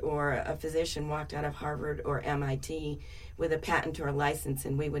scientist or a physician walked out of Harvard or MIT with a patent or a license,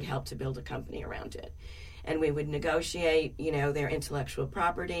 and we would help to build a company around it. And we would negotiate, their intellectual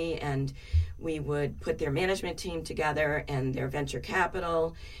property, and we would put their management team together and their venture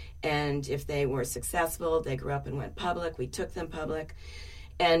capital. And if they were successful, they grew up and went public. We took them public.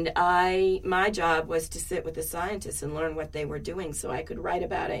 And my job was to sit with the scientists and learn what they were doing so I could write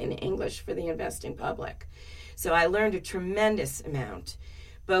about it in English for the investing public. So I learned a tremendous amount,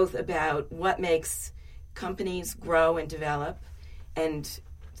 both about what makes companies grow and develop and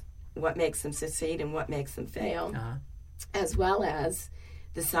what makes them succeed and what makes them fail, as well as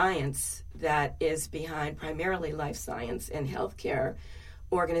the science that is behind primarily life science and healthcare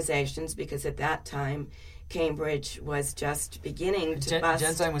organizations, because at that time, Cambridge was just beginning to bust.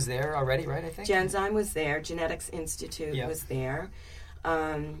 Genzyme was there already, right, I think? Genzyme was there. Genetics Institute was there.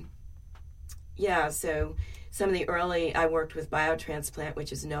 So some of the early, I worked with Biotransplant,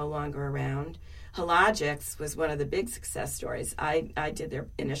 which is no longer around. Hologics was one of the big success stories. I did their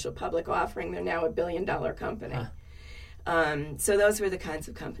initial public offering. They're now a $1 billion company. So those were the kinds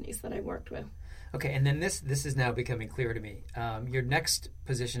of companies that I worked with. Okay, and then this is now becoming clear to me. Your next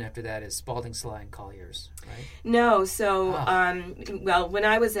position after that is Spalding, Sly, and Colliers, right? No, so, when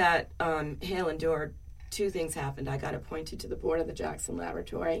I was at Hale and Dorr, two things happened. I got appointed to the board of the Jackson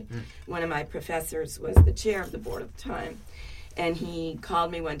Laboratory. One of my professors was the chair of the board at the time. And he called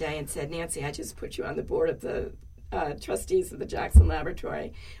me one day and said, Nancy, I just put you on the board of the trustees of the Jackson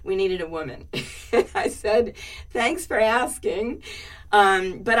Laboratory. We needed a woman. I said, thanks for asking.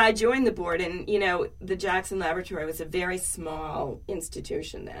 But I joined the board, and, the Jackson Laboratory was a very small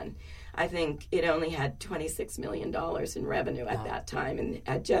institution then. I think it only had $26 million in revenue at that time and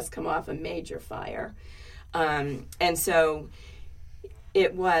had just come off a major fire. And so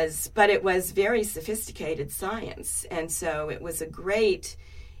it was very sophisticated science. And so it was a great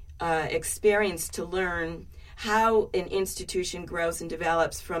experience to learn how an institution grows and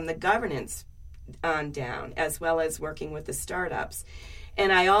develops from the governance on down, as well as working with the startups.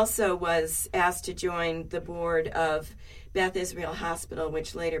 And I also was asked to join the board of Beth Israel Hospital,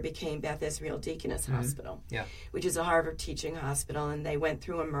 which later became Beth Israel Deaconess Hospital, which is a Harvard teaching hospital. And they went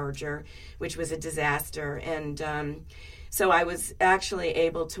through a merger, which was a disaster. And so I was actually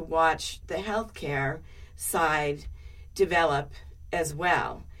able to watch the healthcare side develop as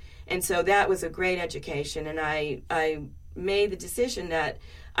well. And so that was a great education. And I made the decision that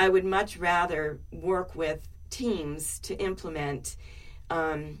I would much rather work with teams to implement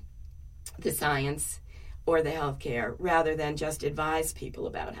the science or the healthcare rather than just advise people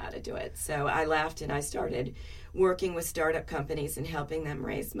about how to do it. So I left and I started working with startup companies and helping them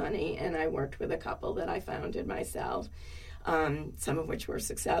raise money. And I worked with a couple that I founded myself, some of which were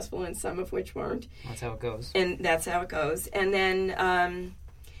successful and some of which weren't. That's how it goes. And that's how it goes. And then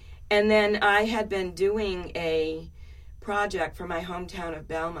I had been doing a project for my hometown of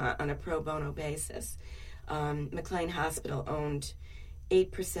Belmont on a pro bono basis. McLean Hospital owned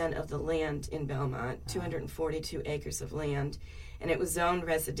 8% of the land in Belmont, 242 acres of land, and it was zoned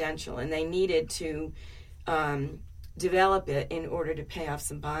residential, and they needed to develop it in order to pay off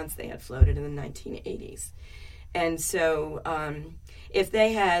some bonds they had floated in the 1980s. And so if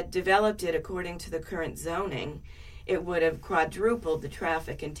they had developed it according to the current zoning, it would have quadrupled the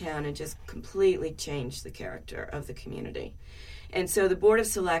traffic in town and just completely changed the character of the community. And so the Board of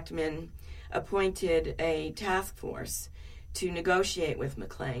Selectmen appointed a task force to negotiate with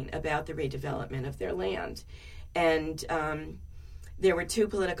McLean about the redevelopment of their land. And there were two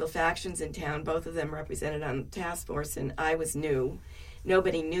political factions in town, both of them represented on the task force, and I was new.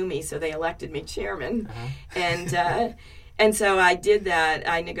 Nobody knew me, so they elected me chairman. And so I did that.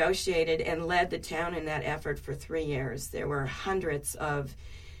 I negotiated and led the town in that effort for 3 years. There were hundreds of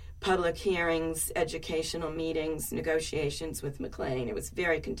public hearings, educational meetings, negotiations with McLean. It was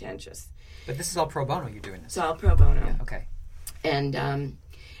very contentious. But this is all pro bono, you're doing this? It's all pro bono. Yeah, okay. And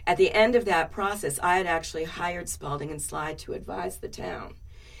at the end of that process, I had actually hired Spalding and Sly to advise the town.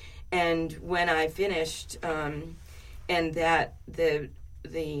 And when I finished, and that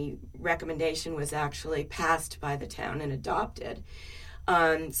the recommendation was actually passed by the town and adopted,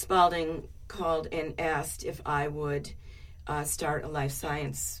 Spalding called and asked if I would start a life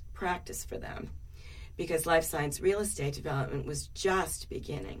science practice for them, because life science real estate development was just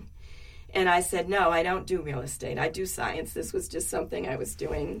beginning. And I said, no, I don't do real estate. I do science. This was just something I was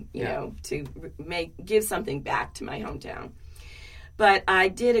doing, you know, to give something back to my hometown. But I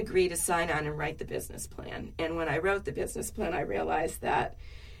did agree to sign on and write the business plan. And when I wrote the business plan, I realized that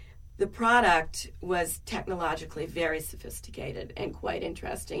the product was technologically very sophisticated and quite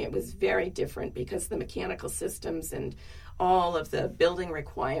interesting. It was very different because the mechanical systems and all of the building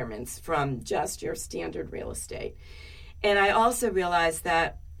requirements from just your standard real estate. And I also realized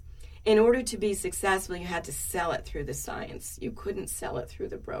that in order to be successful, you had to sell it through the science. You couldn't sell it through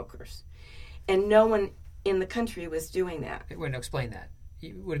the brokers. And no one in the country was doing that. Wait, no, explain that.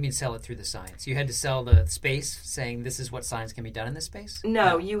 What do you mean sell it through the science? You had to sell the space, saying this is what science can be done in this space?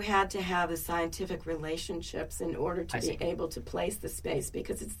 No, you had to have the scientific relationships in order to be able to place the space,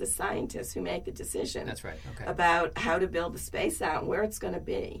 because it's the scientists who make the decision. That's right. Okay. About how to build the space out and where it's going to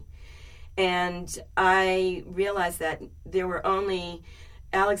be. And I realized that there were only...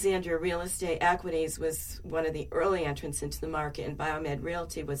 Alexandria Real Estate Equities was one of the early entrants into the market, and Biomed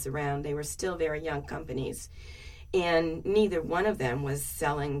Realty was around. They were still very young companies, and neither one of them was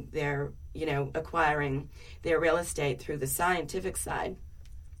selling their, acquiring their real estate through the scientific side.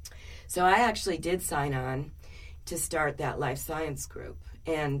 So I actually did sign on to start that life science group,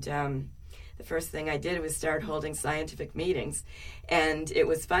 and the first thing I did was start holding scientific meetings, and it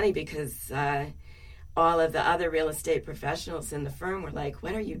was funny because all of the other real estate professionals in the firm were like,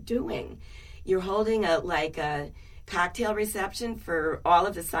 what are you doing? You're holding a cocktail reception for all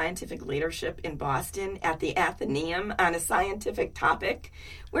of the scientific leadership in Boston at the Athenaeum on a scientific topic.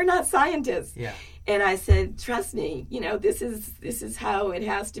 We're not scientists. Yeah. And I said, trust me, this is how it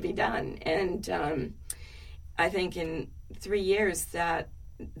has to be done. And I think in 3 years that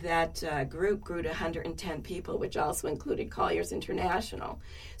group grew to 110 people, which also included Colliers International.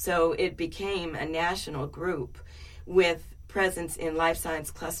 So it became a national group with presence in life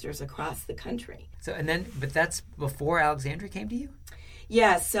science clusters across the country. So, but that's before Alexandria came to you?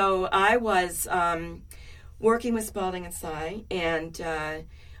 Yeah, so I was working with Spalding and Sly, and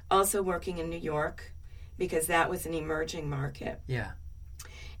also working in New York because that was an emerging market. Yeah.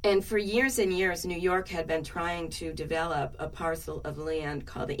 And for years and years, New York had been trying to develop a parcel of land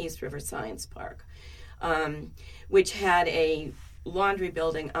called the East River Science Park, which had a laundry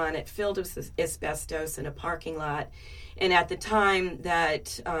building on it filled with asbestos and a parking lot. And at the time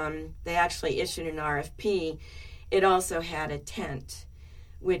that they actually issued an RFP, it also had a tent,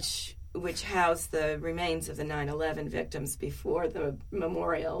 which housed the remains of the 9/11 victims before the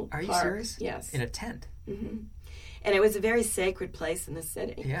memorial Are you park. serious? Yes. In a tent? Mm-hmm. And it was a very sacred place in the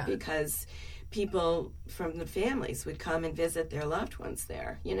city because people from the families would come and visit their loved ones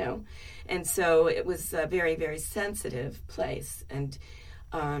there, you know. And so it was a very, very sensitive place and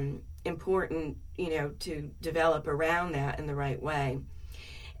important, you know, to develop around that in the right way.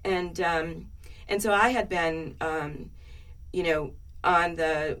 And so I had been, you know, on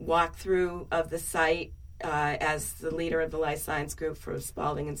the walkthrough of the site as the leader of the life science group for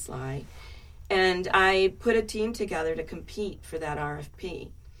Spalding and Sly. And I put a team together to compete for that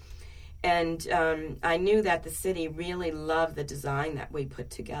RFP. And I knew that the city really loved the design that we put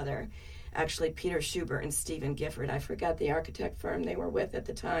together. Actually, Peter Schubert and Stephen Gifford, I forgot the architect firm they were with at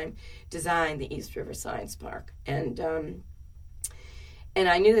the time, designed the East River Science Park. And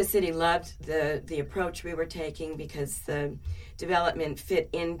I knew the city loved the approach we were taking because the development fit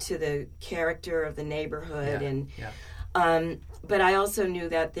into the character of the neighborhood. But I also knew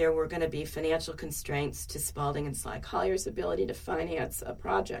that there were going to be financial constraints to Spalding and Sly Collier's ability to finance a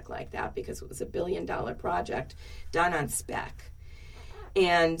project like that because it was a $1 billion project done on spec.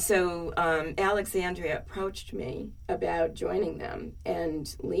 And so Alexandria approached me about joining them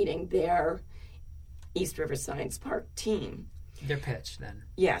and leading their East River Science Park team. Their pitch, then.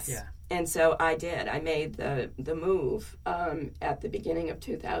 Yes. Yeah. And so I did. I made the move at the beginning of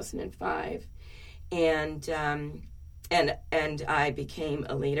 2005. And I became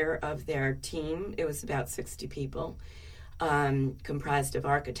a leader of their team. It was about 60 people, comprised of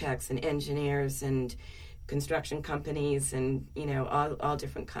architects and engineers and construction companies and, you know, all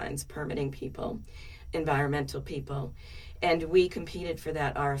different kinds, permitting people, environmental people. And we competed for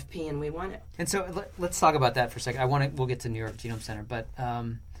that RFP and we won it. And so let's talk about that for a second. We'll get to New York Genome Center, but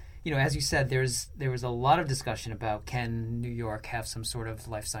you know, as you said, there was a lot of discussion about can New York have some sort of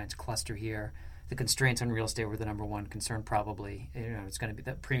life science cluster here. The constraints on real estate were the number one concern, probably. You know, it's going to be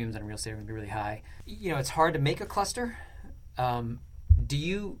the premiums on real estate are going to be really high. You know, it's hard to make a cluster.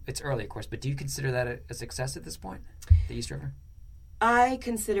 It's early, of course, but do you consider that a success at this point, the East River? I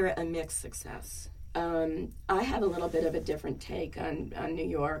consider it a mixed success. I have a little bit of a different take on New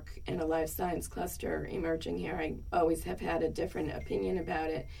York and a life science cluster emerging here. I always have had a different opinion about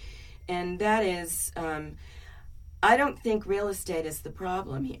it. And that is, I don't think real estate is the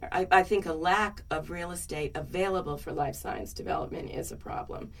problem here. I think a lack of real estate available for life science development is a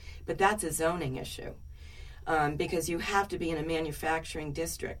problem. But that's a zoning issue. Because you have to be in a manufacturing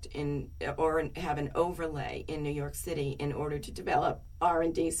district or have an overlay in New York City in order to develop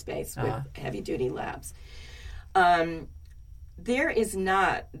R&D space with heavy-duty labs. There is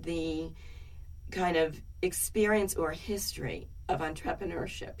not the kind of experience or history of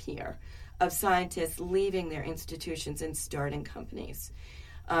entrepreneurship here, of scientists leaving their institutions and starting companies.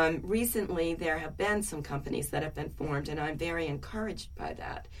 Recently, there have been some companies that have been formed, and I'm very encouraged by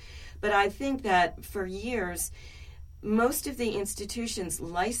that. But I think that for years, most of the institutions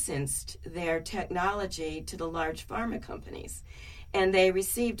licensed their technology to the large pharma companies, and they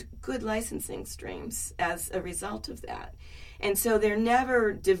received good licensing streams as a result of that. And so they're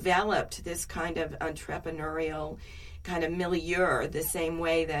never developed this kind of entrepreneurial kind of milieu the same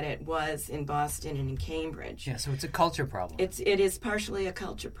way that it was in Boston and in Cambridge. Yeah, so it's a culture problem. It is partially a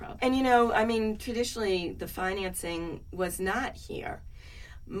culture problem. And, you know, I mean, traditionally the financing was not here.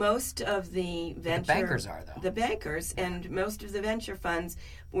 Most of the venture... The bankers are, though. The bankers, and most of the venture funds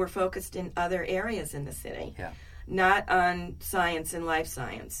were focused in other areas in the city, not on science and life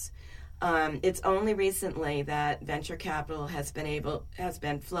science. It's only recently that venture capital has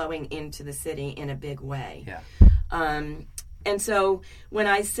been flowing into the city in a big way. Yeah. And so when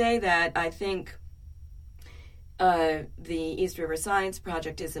I say that, I think the East River Science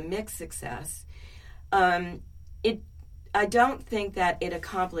Project is a mixed success. I don't think that it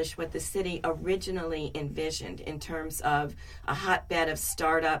accomplished what the city originally envisioned in terms of a hotbed of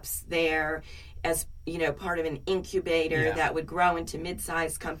startups there as, you know, part of an incubator that would grow into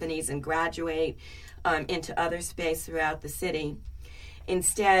mid-sized companies and graduate into other space throughout the city.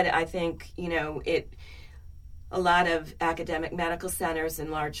 Instead, I think, you know, a lot of academic medical centers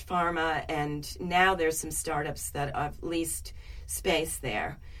and large pharma, and now there's some startups that have leased space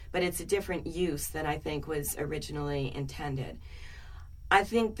there. But it's a different use than I think was originally intended. I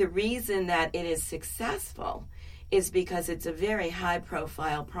think the reason that it is successful is because it's a very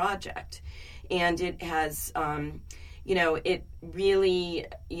high-profile project, and it has, it really,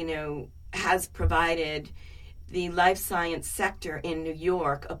 has provided the life science sector in New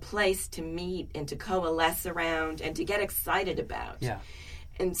York a place to meet and to coalesce around and to get excited about. Yeah.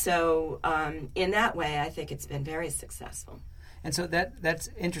 And so in that way, I think it's been very successful. And so that's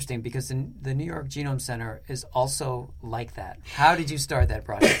interesting because the New York Genome Center is also like that. How did you start that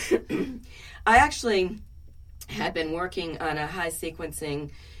project? I actually had been working on a high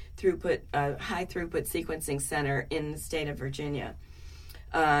throughput sequencing center in the state of Virginia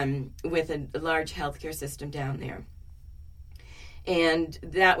with a large healthcare system down there. And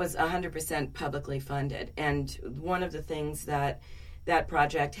that was 100% publicly funded. And one of the things that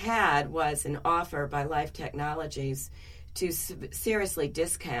project had was an offer by Life Technologies to seriously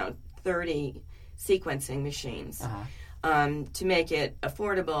discount 30 sequencing machines to make it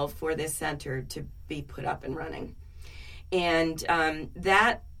affordable for this center to be put up and running. And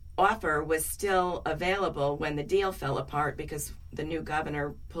that offer was still available when the deal fell apart because the new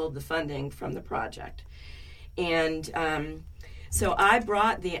governor pulled the funding from the project. And so I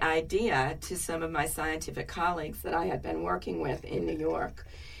brought the idea to some of my scientific colleagues that I had been working with in New York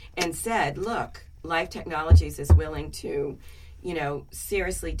and said, look, Life Technologies is willing to,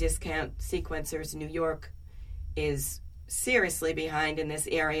 seriously discount sequencers. New York is seriously behind in this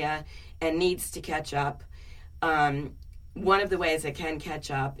area and needs to catch up. One of the ways it can catch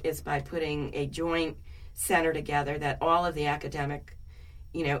up is by putting a joint center together that all of the academic,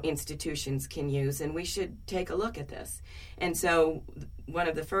 institutions can use, and we should take a look at this. And so one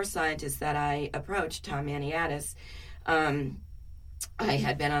of the first scientists that I approached, Tom Maniatis, I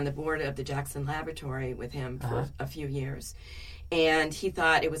had been on the board of the Jackson Laboratory with him for a few years, and he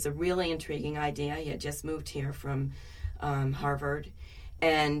thought it was a really intriguing idea. He had just moved here from Harvard,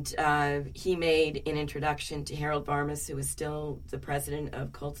 and he made an introduction to Harold Varmus, who was still the president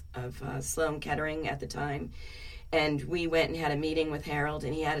of Sloan Kettering at the time. And we went and had a meeting with Harold,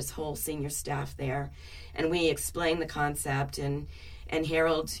 and he had his whole senior staff there, and we explained the concept, and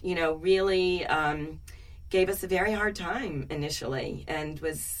Harold, really gave us a very hard time initially and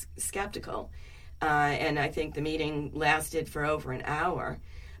was skeptical. And I think the meeting lasted for over an hour.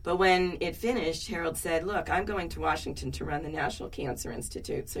 But when it finished, Harold said, look, I'm going to Washington to run the National Cancer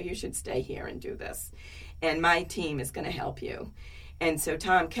Institute, so you should stay here and do this. And my team is going to help you. And so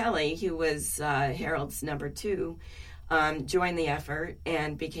Tom Kelly, who was Harold's number 2, joined the effort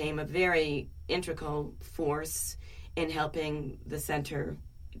and became a very integral force in helping the center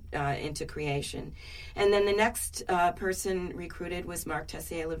into creation. And then the next person recruited was Mark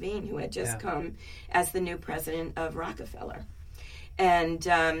Tessier-Levine, who had just come as the new president of Rockefeller. And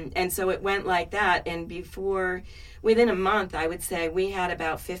so it went like that. And within a month, I would say, we had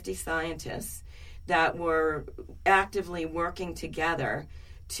about 50 scientists that were actively working together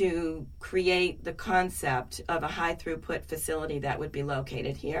to create the concept of a high-throughput facility that would be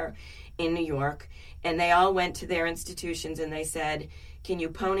located here in New York. And they all went to their institutions and they said, can you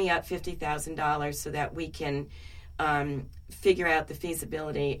pony up $50,000 so that we can figure out the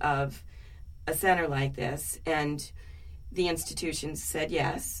feasibility of a center like this? And the institutions said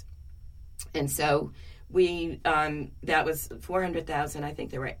yes. And so that was $400,000. I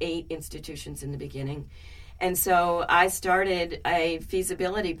think there were 8 institutions in the beginning. And so I started a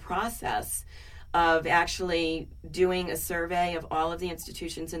feasibility process of actually doing a survey of all of the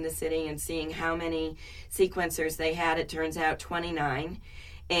institutions in the city and seeing how many sequencers they had. It turns out 29.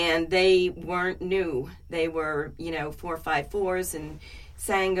 And they weren't new. They were, 454s and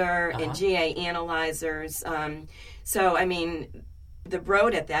Sanger and GA analyzers. So, I mean, the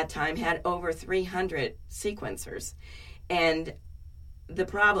Broad at that time had over 300 sequencers. And the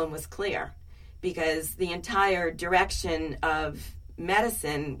problem was clear because the entire direction of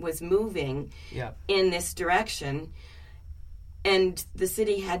medicine was moving in this direction, and the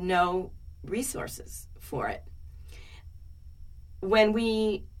city had no resources for it. When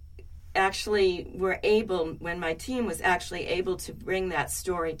we actually when my team was actually able to bring that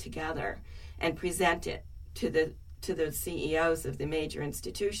story together and present it to the CEOs of the major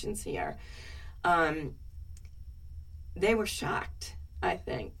institutions here, they were shocked, I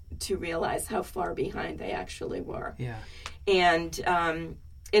think, to realize how far behind they actually were. Yeah. And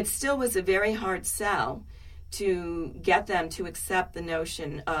it still was a very hard sell to get them to accept the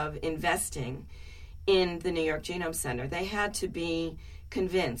notion of investing in the New York Genome Center. They had to be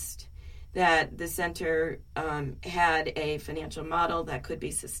convinced that the center had a financial model that could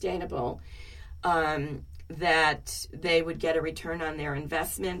be sustainable, that they would get a return on their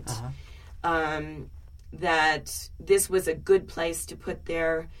investment, that this was a good place to put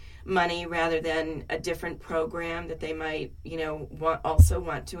their money rather than a different program that they might, also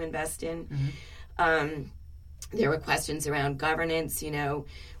want to invest in. There were questions around governance,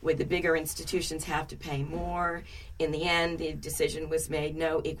 would the bigger institutions have to pay more? In the end, the decision was made,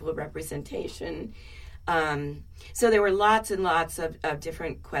 no equal representation. So there were lots and lots of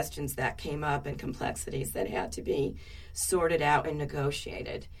different questions that came up and complexities that had to be sorted out and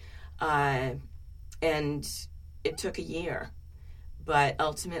negotiated. And it took a year. But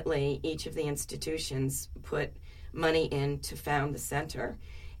ultimately, each of the institutions put money in to found the center.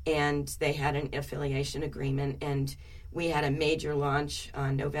 And they had an affiliation agreement. And we had a major launch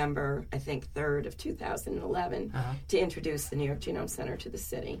on November, I think, 3rd of 2011 to introduce the New York Genome Center to the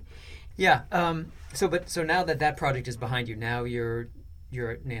city. Yeah. So now that project is behind you, now you're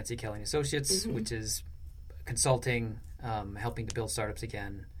at Nancy Kelly and Associates, which is consulting, helping to build startups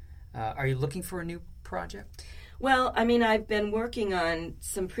again. Are you looking for a new project? Well, I mean, I've been working on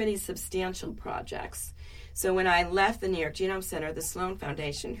some pretty substantial projects. So when I left the New York Genome Center, the Sloan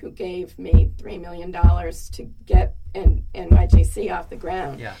Foundation, who gave me $3 million to get NYGC off the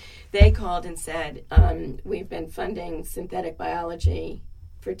ground, they called and said, we've been funding synthetic biology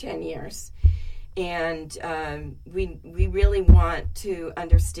for 10 years. And we really want to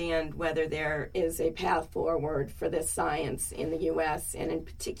understand whether there is a path forward for this science in the U.S. and in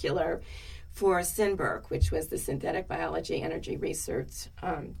particular for SynBERC, which was the Synthetic Biology Energy Research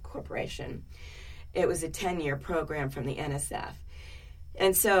Corporation. It was a 10-year program from the NSF.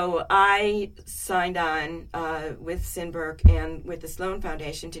 And so I signed on with SynBERC and with the Sloan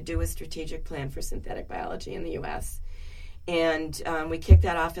Foundation to do a strategic plan for synthetic biology in the U.S. And we kicked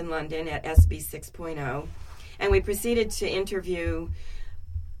that off in London at SB 6.0. And we proceeded to interview,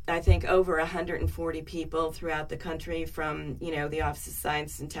 I think, over 140 people throughout the country from, the Office of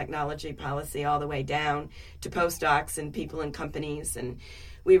Science and Technology Policy all the way down to postdocs and people in companies. And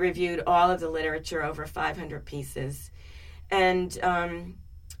we reviewed all of the literature, over 500 pieces. And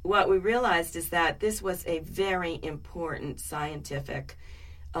what we realized is that this was a very important scientific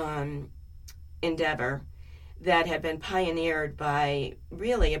endeavor that had been pioneered by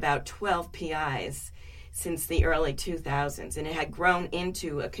really about 12 PIs since the early 2000s, and it had grown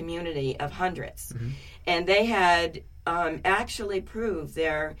into a community of hundreds. And they had actually proved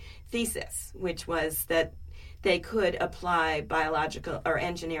their thesis, which was that they could apply biological or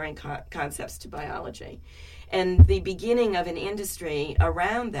engineering concepts to biology. And the beginning of an industry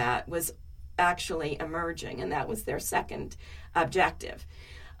around that was actually emerging, and that was their second objective.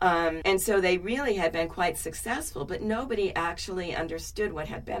 And so they really had been quite successful, but nobody actually understood what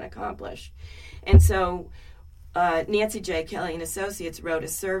had been accomplished. And so Nancy J. Kelly and Associates wrote a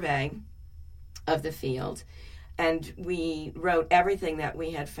survey of the field, and we wrote everything that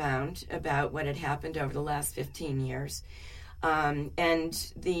we had found about what had happened over the last 15 years.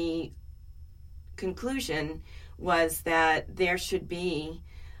 And the conclusion was that there should be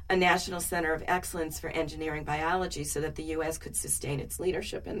a National Center of Excellence for Engineering Biology so that the U.S. could sustain its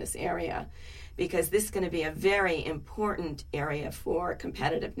leadership in this area, because this is going to be a very important area for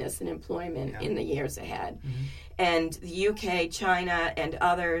competitiveness and employment in the years ahead. And the UK, China, and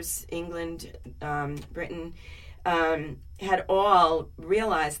others, England, Britain, had all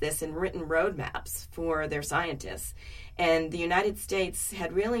realized this and written roadmaps for their scientists. And the United States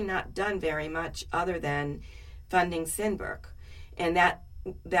had really not done very much other than funding SynBERC. And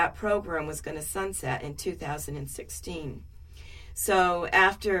that program was going to sunset in 2016. So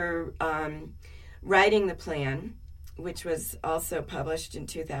after writing the plan, which was also published in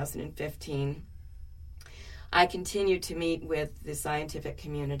 2015, I continued to meet with the scientific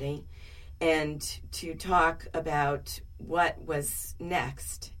community and to talk about what was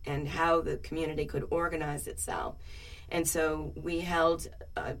next and how the community could organize itself. And so we held,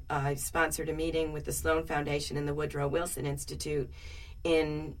 I sponsored a meeting with the Sloan Foundation and the Woodrow Wilson Institute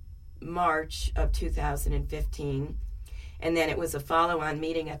in March of 2015. And then it was a follow-on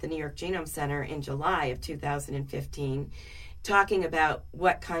meeting at the New York Genome Center in July of 2015, talking about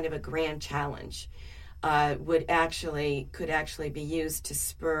what kind of a grand challenge could actually be used to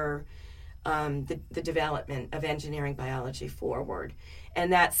spur the development of engineering biology forward.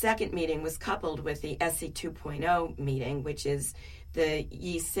 And that second meeting was coupled with the SC 2.0 meeting, which is the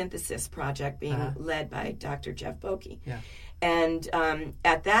yeast synthesis project being led by Dr. Jeff Boeke. And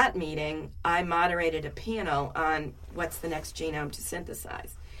at that meeting, I moderated a panel on what's the next genome to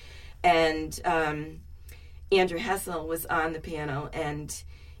synthesize. And Andrew Hessel was on the panel, and,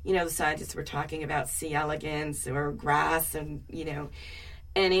 the scientists were talking about C. elegans or grass, and,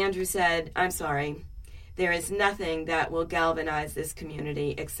 and Andrew said, I'm sorry, there is nothing that will galvanize this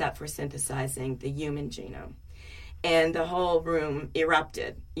community except for synthesizing the human genome. And the whole room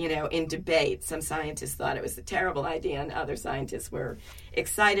erupted, in debate. Some scientists thought it was a terrible idea, and other scientists were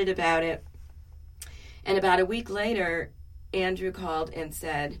excited about it. And about a week later, Andrew called and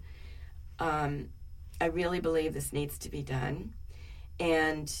said, I really believe this needs to be done.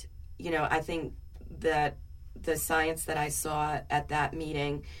 And, I think that the science that I saw at that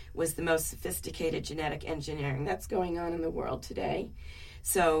meeting was the most sophisticated genetic engineering that's going on in the world today.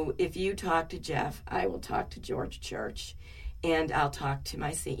 So if you talk to Jeff, I will talk to George Church, and I'll talk to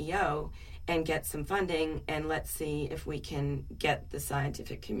my CEO and get some funding, and let's see if we can get the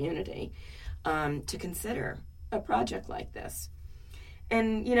scientific community to consider a project like this.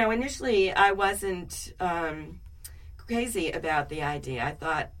 And, initially I wasn't crazy about the idea. I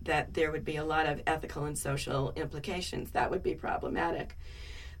thought that there would be a lot of ethical and social implications that would be problematic.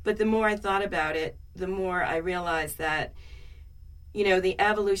 But the more I thought about it, the more I realized that the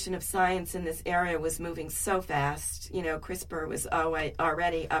evolution of science in this area was moving so fast. CRISPR was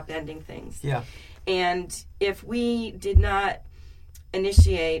already upending things. Yeah. And if we did not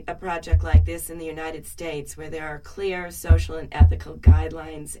initiate a project like this in the United States, where there are clear social and ethical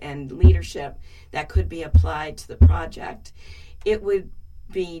guidelines and leadership that could be applied to the project, it would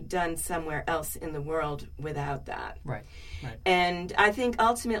be done somewhere else in the world without that. Right. And I think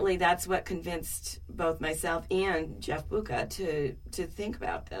ultimately that's what convinced both myself and Jeff Buca to think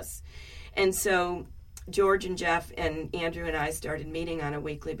about this. And so George and Jeff and Andrew and I started meeting on a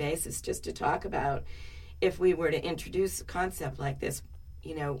weekly basis just to talk about, if we were to introduce a concept like this,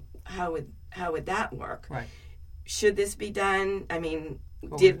 how would that work? Right. Should this be done? I mean,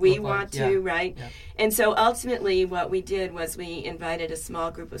 did we want to, right? Yeah. And so ultimately what we did was we invited a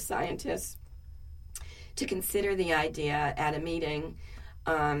small group of scientists to consider the idea at a meeting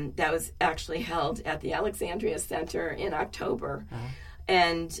that was actually held at the Alexandria Center in October. Uh-huh.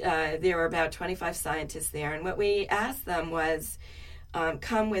 And there were about 25 scientists there. And what we asked them was,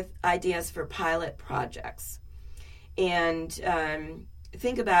 come with ideas for pilot projects. And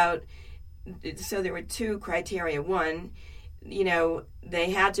think about, so there were two criteria. One,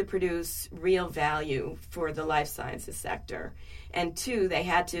 they had to produce real value for the life sciences sector. And two, they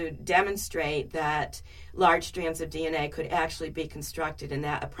had to demonstrate that large strands of DNA could actually be constructed and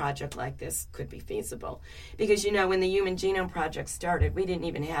that a project like this could be feasible. Because, when the Human Genome Project started, we didn't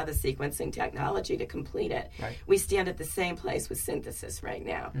even have the sequencing technology to complete it. Right. We stand at the same place with synthesis right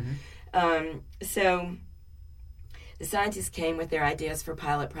now. Mm-hmm. So the scientists came with their ideas for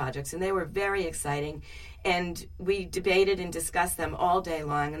pilot projects, and they were very exciting. And we debated and discussed them all day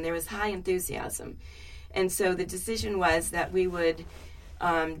long, and there was high enthusiasm. And so the decision was that we would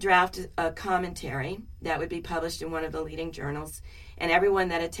draft a commentary that would be published in one of the leading journals, and everyone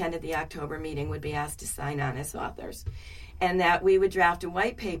that attended the October meeting would be asked to sign on as authors. And that we would draft a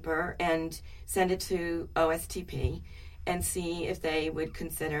white paper and send it to OSTP and see if they would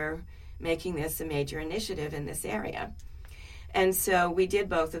consider making this a major initiative in this area. And so we did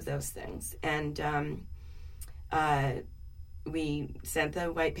both of those things. And we sent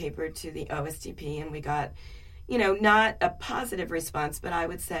the white paper to the OSTP, and we got, not a positive response, but I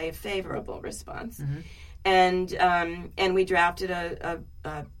would say a favorable response. Mm-hmm. And we drafted a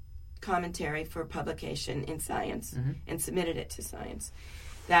commentary for publication in Science mm-hmm. and submitted it to Science.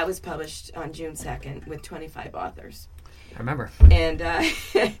 That was published on June 2nd with 25 authors. I remember. And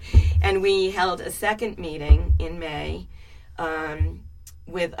and we held a second meeting in May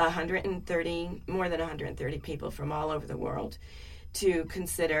with more than 130 people from all over the world to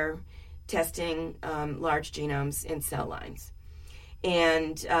consider testing large genomes in cell lines.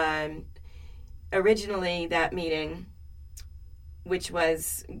 And originally that meeting, which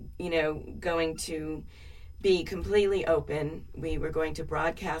was, going to be completely open, we were going to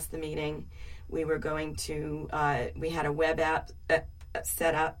broadcast the meeting. We were going to, we had a web app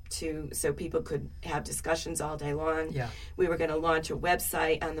set up so people could have discussions all day long. Yeah. We were going to launch a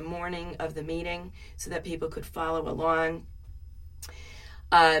website on the morning of the meeting so that people could follow along.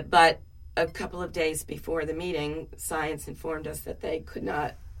 But a couple of days before the meeting, Science informed us that they could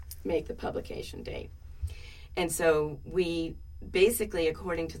not make the publication date. And so we basically,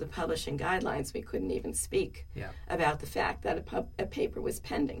 according to the publishing guidelines, we couldn't even speak about the fact that a paper was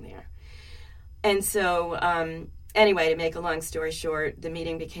pending there. And so, anyway, to make a long story short, the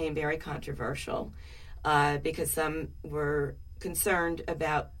meeting became very controversial because some were concerned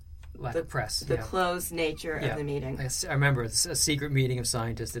about the closed nature of the meeting. I remember it's a secret meeting of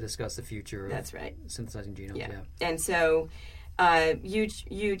scientists to discuss the future of That's right. synthesizing genomes. Yeah. And so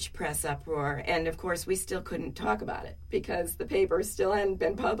Huge press uproar. And of course, we still couldn't talk about it because the paper still hadn't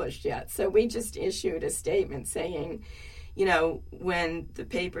been published yet. So we just issued a statement saying, when the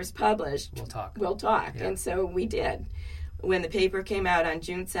paper's published, we'll talk. Yeah. And so we did. When the paper came out on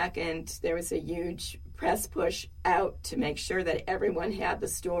June 2nd, there was a huge press push out to make sure that everyone had the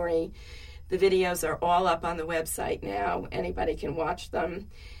story. The videos are all up on the website now. Anybody can watch them.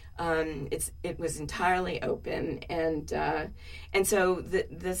 It was entirely open, and so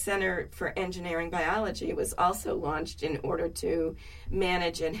the Center for Engineering Biology was also launched in order to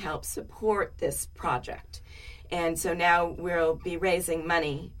manage and help support this project. And so now we'll be raising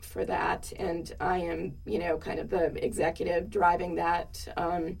money for that, and I am, kind of the executive driving that.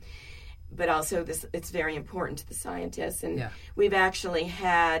 But also, it's very important to the scientists, and we've actually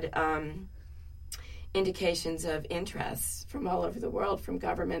had indications of interest from all over the world from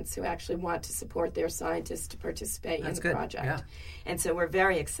governments who actually want to support their scientists to participate in the project. Yeah. And so we're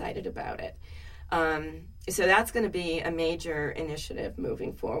very excited about it. So that's going to be a major initiative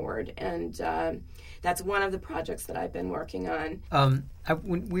moving forward, and that's one of the projects that I've been working on.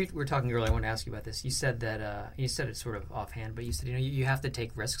 When we were talking earlier, I want to ask you about this. You said that you said it sort of offhand, but you said you have to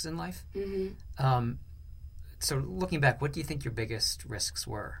take risks in life. Mm-hmm. So looking back, what do you think your biggest risks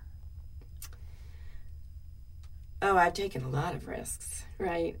were? Oh, I've taken a lot of risks,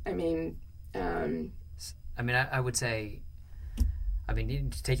 right? I would say,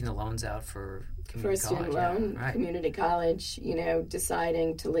 taking the loans out for community college. For a student loan, right. Community college,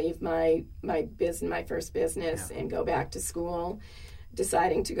 deciding to leave my first business and go back to school,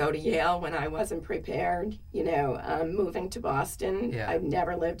 deciding to go to Yale when I wasn't prepared, moving to Boston. Yeah. I've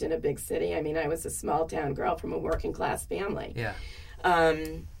never lived in a big city. I was a small town girl from a working class family. Yeah.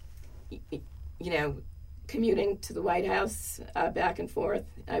 Commuting to the White House back and forth.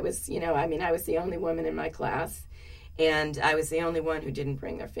 I was the only woman in my class, and I was the only one who didn't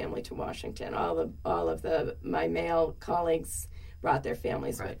bring their family to Washington. All of my male colleagues brought their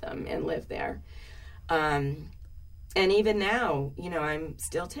families with them and lived there. And even now, I'm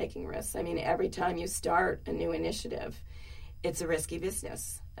still taking risks. Every time you start a new initiative, it's a risky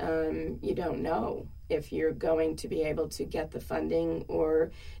business. You don't know if you're going to be able to get the funding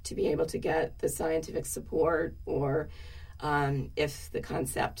or to be able to get the scientific support, or if the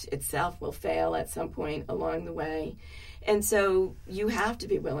concept itself will fail at some point along the way. And so you have to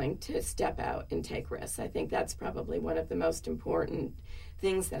be willing to step out and take risks. I think that's probably one of the most important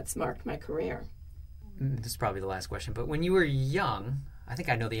things that's marked my career. This is probably the last question, but when you were young, I think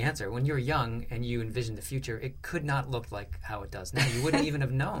I know the answer. When you were young and you envisioned the future, it could not look like how it does now. You wouldn't even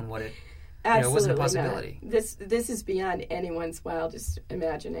have known what it... it wasn't a possibility. Not. This is beyond anyone's wildest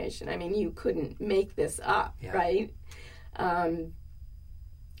imagination. You couldn't make this up, right? How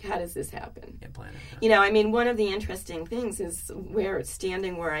does this happen? Plan it. One of the interesting things is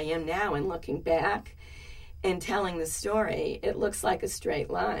standing where I am now and looking back and telling the story, it looks like a straight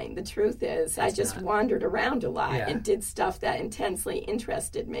line. The truth is, I just wandered around a lot and did stuff that intensely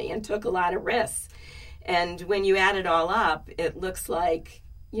interested me and took a lot of risks. And when you add it all up, it looks like,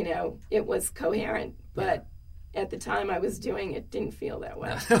 it was coherent. But at the time I was doing it, didn't feel that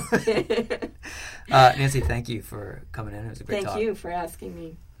way. Nancy, thank you for coming in. It was a great talk. Thank you for asking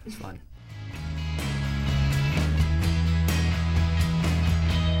me. It was fun.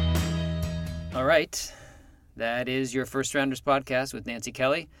 All right. That is your First Rounders podcast with Nancy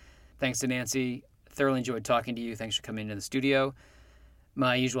Kelly. Thanks to Nancy. Thoroughly enjoyed talking to you. Thanks for coming into the studio.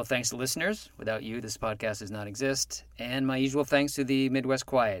 My usual thanks to listeners. Without you, this podcast does not exist. And my usual thanks to the Midwest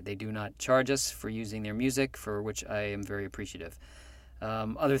Quiet. They do not charge us for using their music, for which I am very appreciative.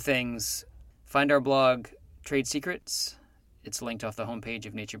 Other things, find our blog, Trade Secrets. It's linked off the homepage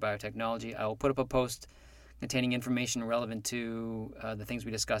of Nature Biotechnology. I will put up a post containing information relevant to the things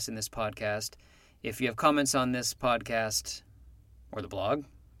we discuss in this podcast. If you have comments on this podcast or the blog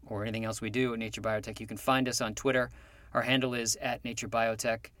or anything else we do at Nature Biotech, you can find us on Twitter. Our handle is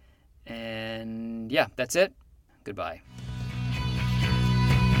 @NatureBiotech. And that's it. Goodbye.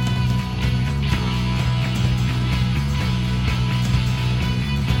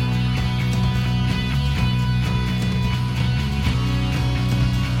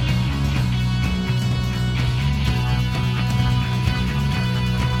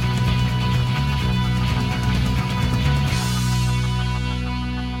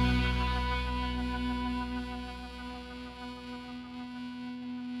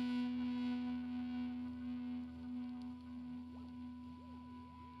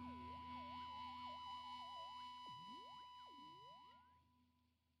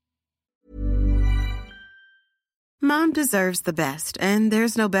 Mom deserves the best, and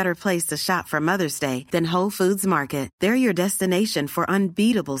there's no better place to shop for Mother's Day than Whole Foods Market. They're your destination for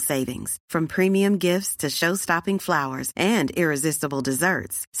unbeatable savings, from premium gifts to show-stopping flowers and irresistible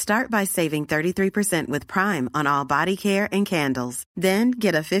desserts. Start by saving 33% with Prime on all body care and candles. Then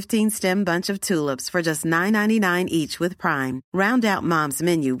get a 15-stem bunch of tulips for just $9.99 each with Prime. Round out Mom's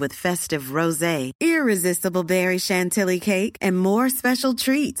menu with festive rosé, irresistible berry chantilly cake, and more special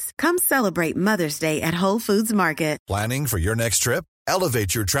treats. Come celebrate Mother's Day at Whole Foods Market. Planning for your next trip?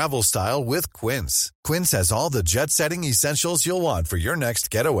 Elevate your travel style with Quince. Quince has all the jet-setting essentials you'll want for your next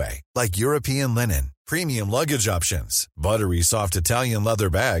getaway, like European linen, premium luggage options, buttery soft Italian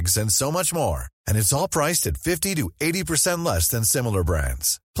leather bags, and so much more. And it's all priced at 50 to 80% less than similar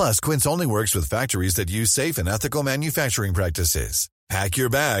brands. Plus, Quince only works with factories that use safe and ethical manufacturing practices. Pack your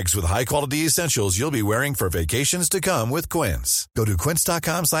bags with high-quality essentials you'll be wearing for vacations to come with Quince. Go to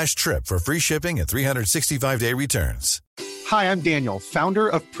quince.com/trip for free shipping and 365-day returns. Hi, I'm Daniel, founder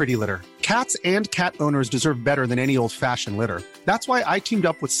of Pretty Litter. Cats and cat owners deserve better than any old-fashioned litter. That's why I teamed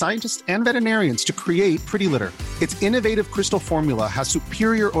up with scientists and veterinarians to create Pretty Litter. Its innovative crystal formula has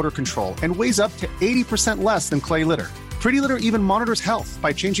superior odor control and weighs up to 80% less than clay litter. Pretty Litter even monitors health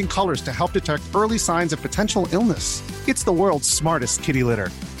by changing colors to help detect early signs of potential illness. It's the world's smartest kitty litter.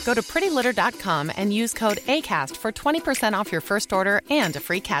 Go to prettylitter.com and use code ACAST for 20% off your first order and a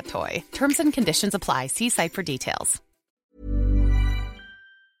free cat toy. Terms and conditions apply. See site for details.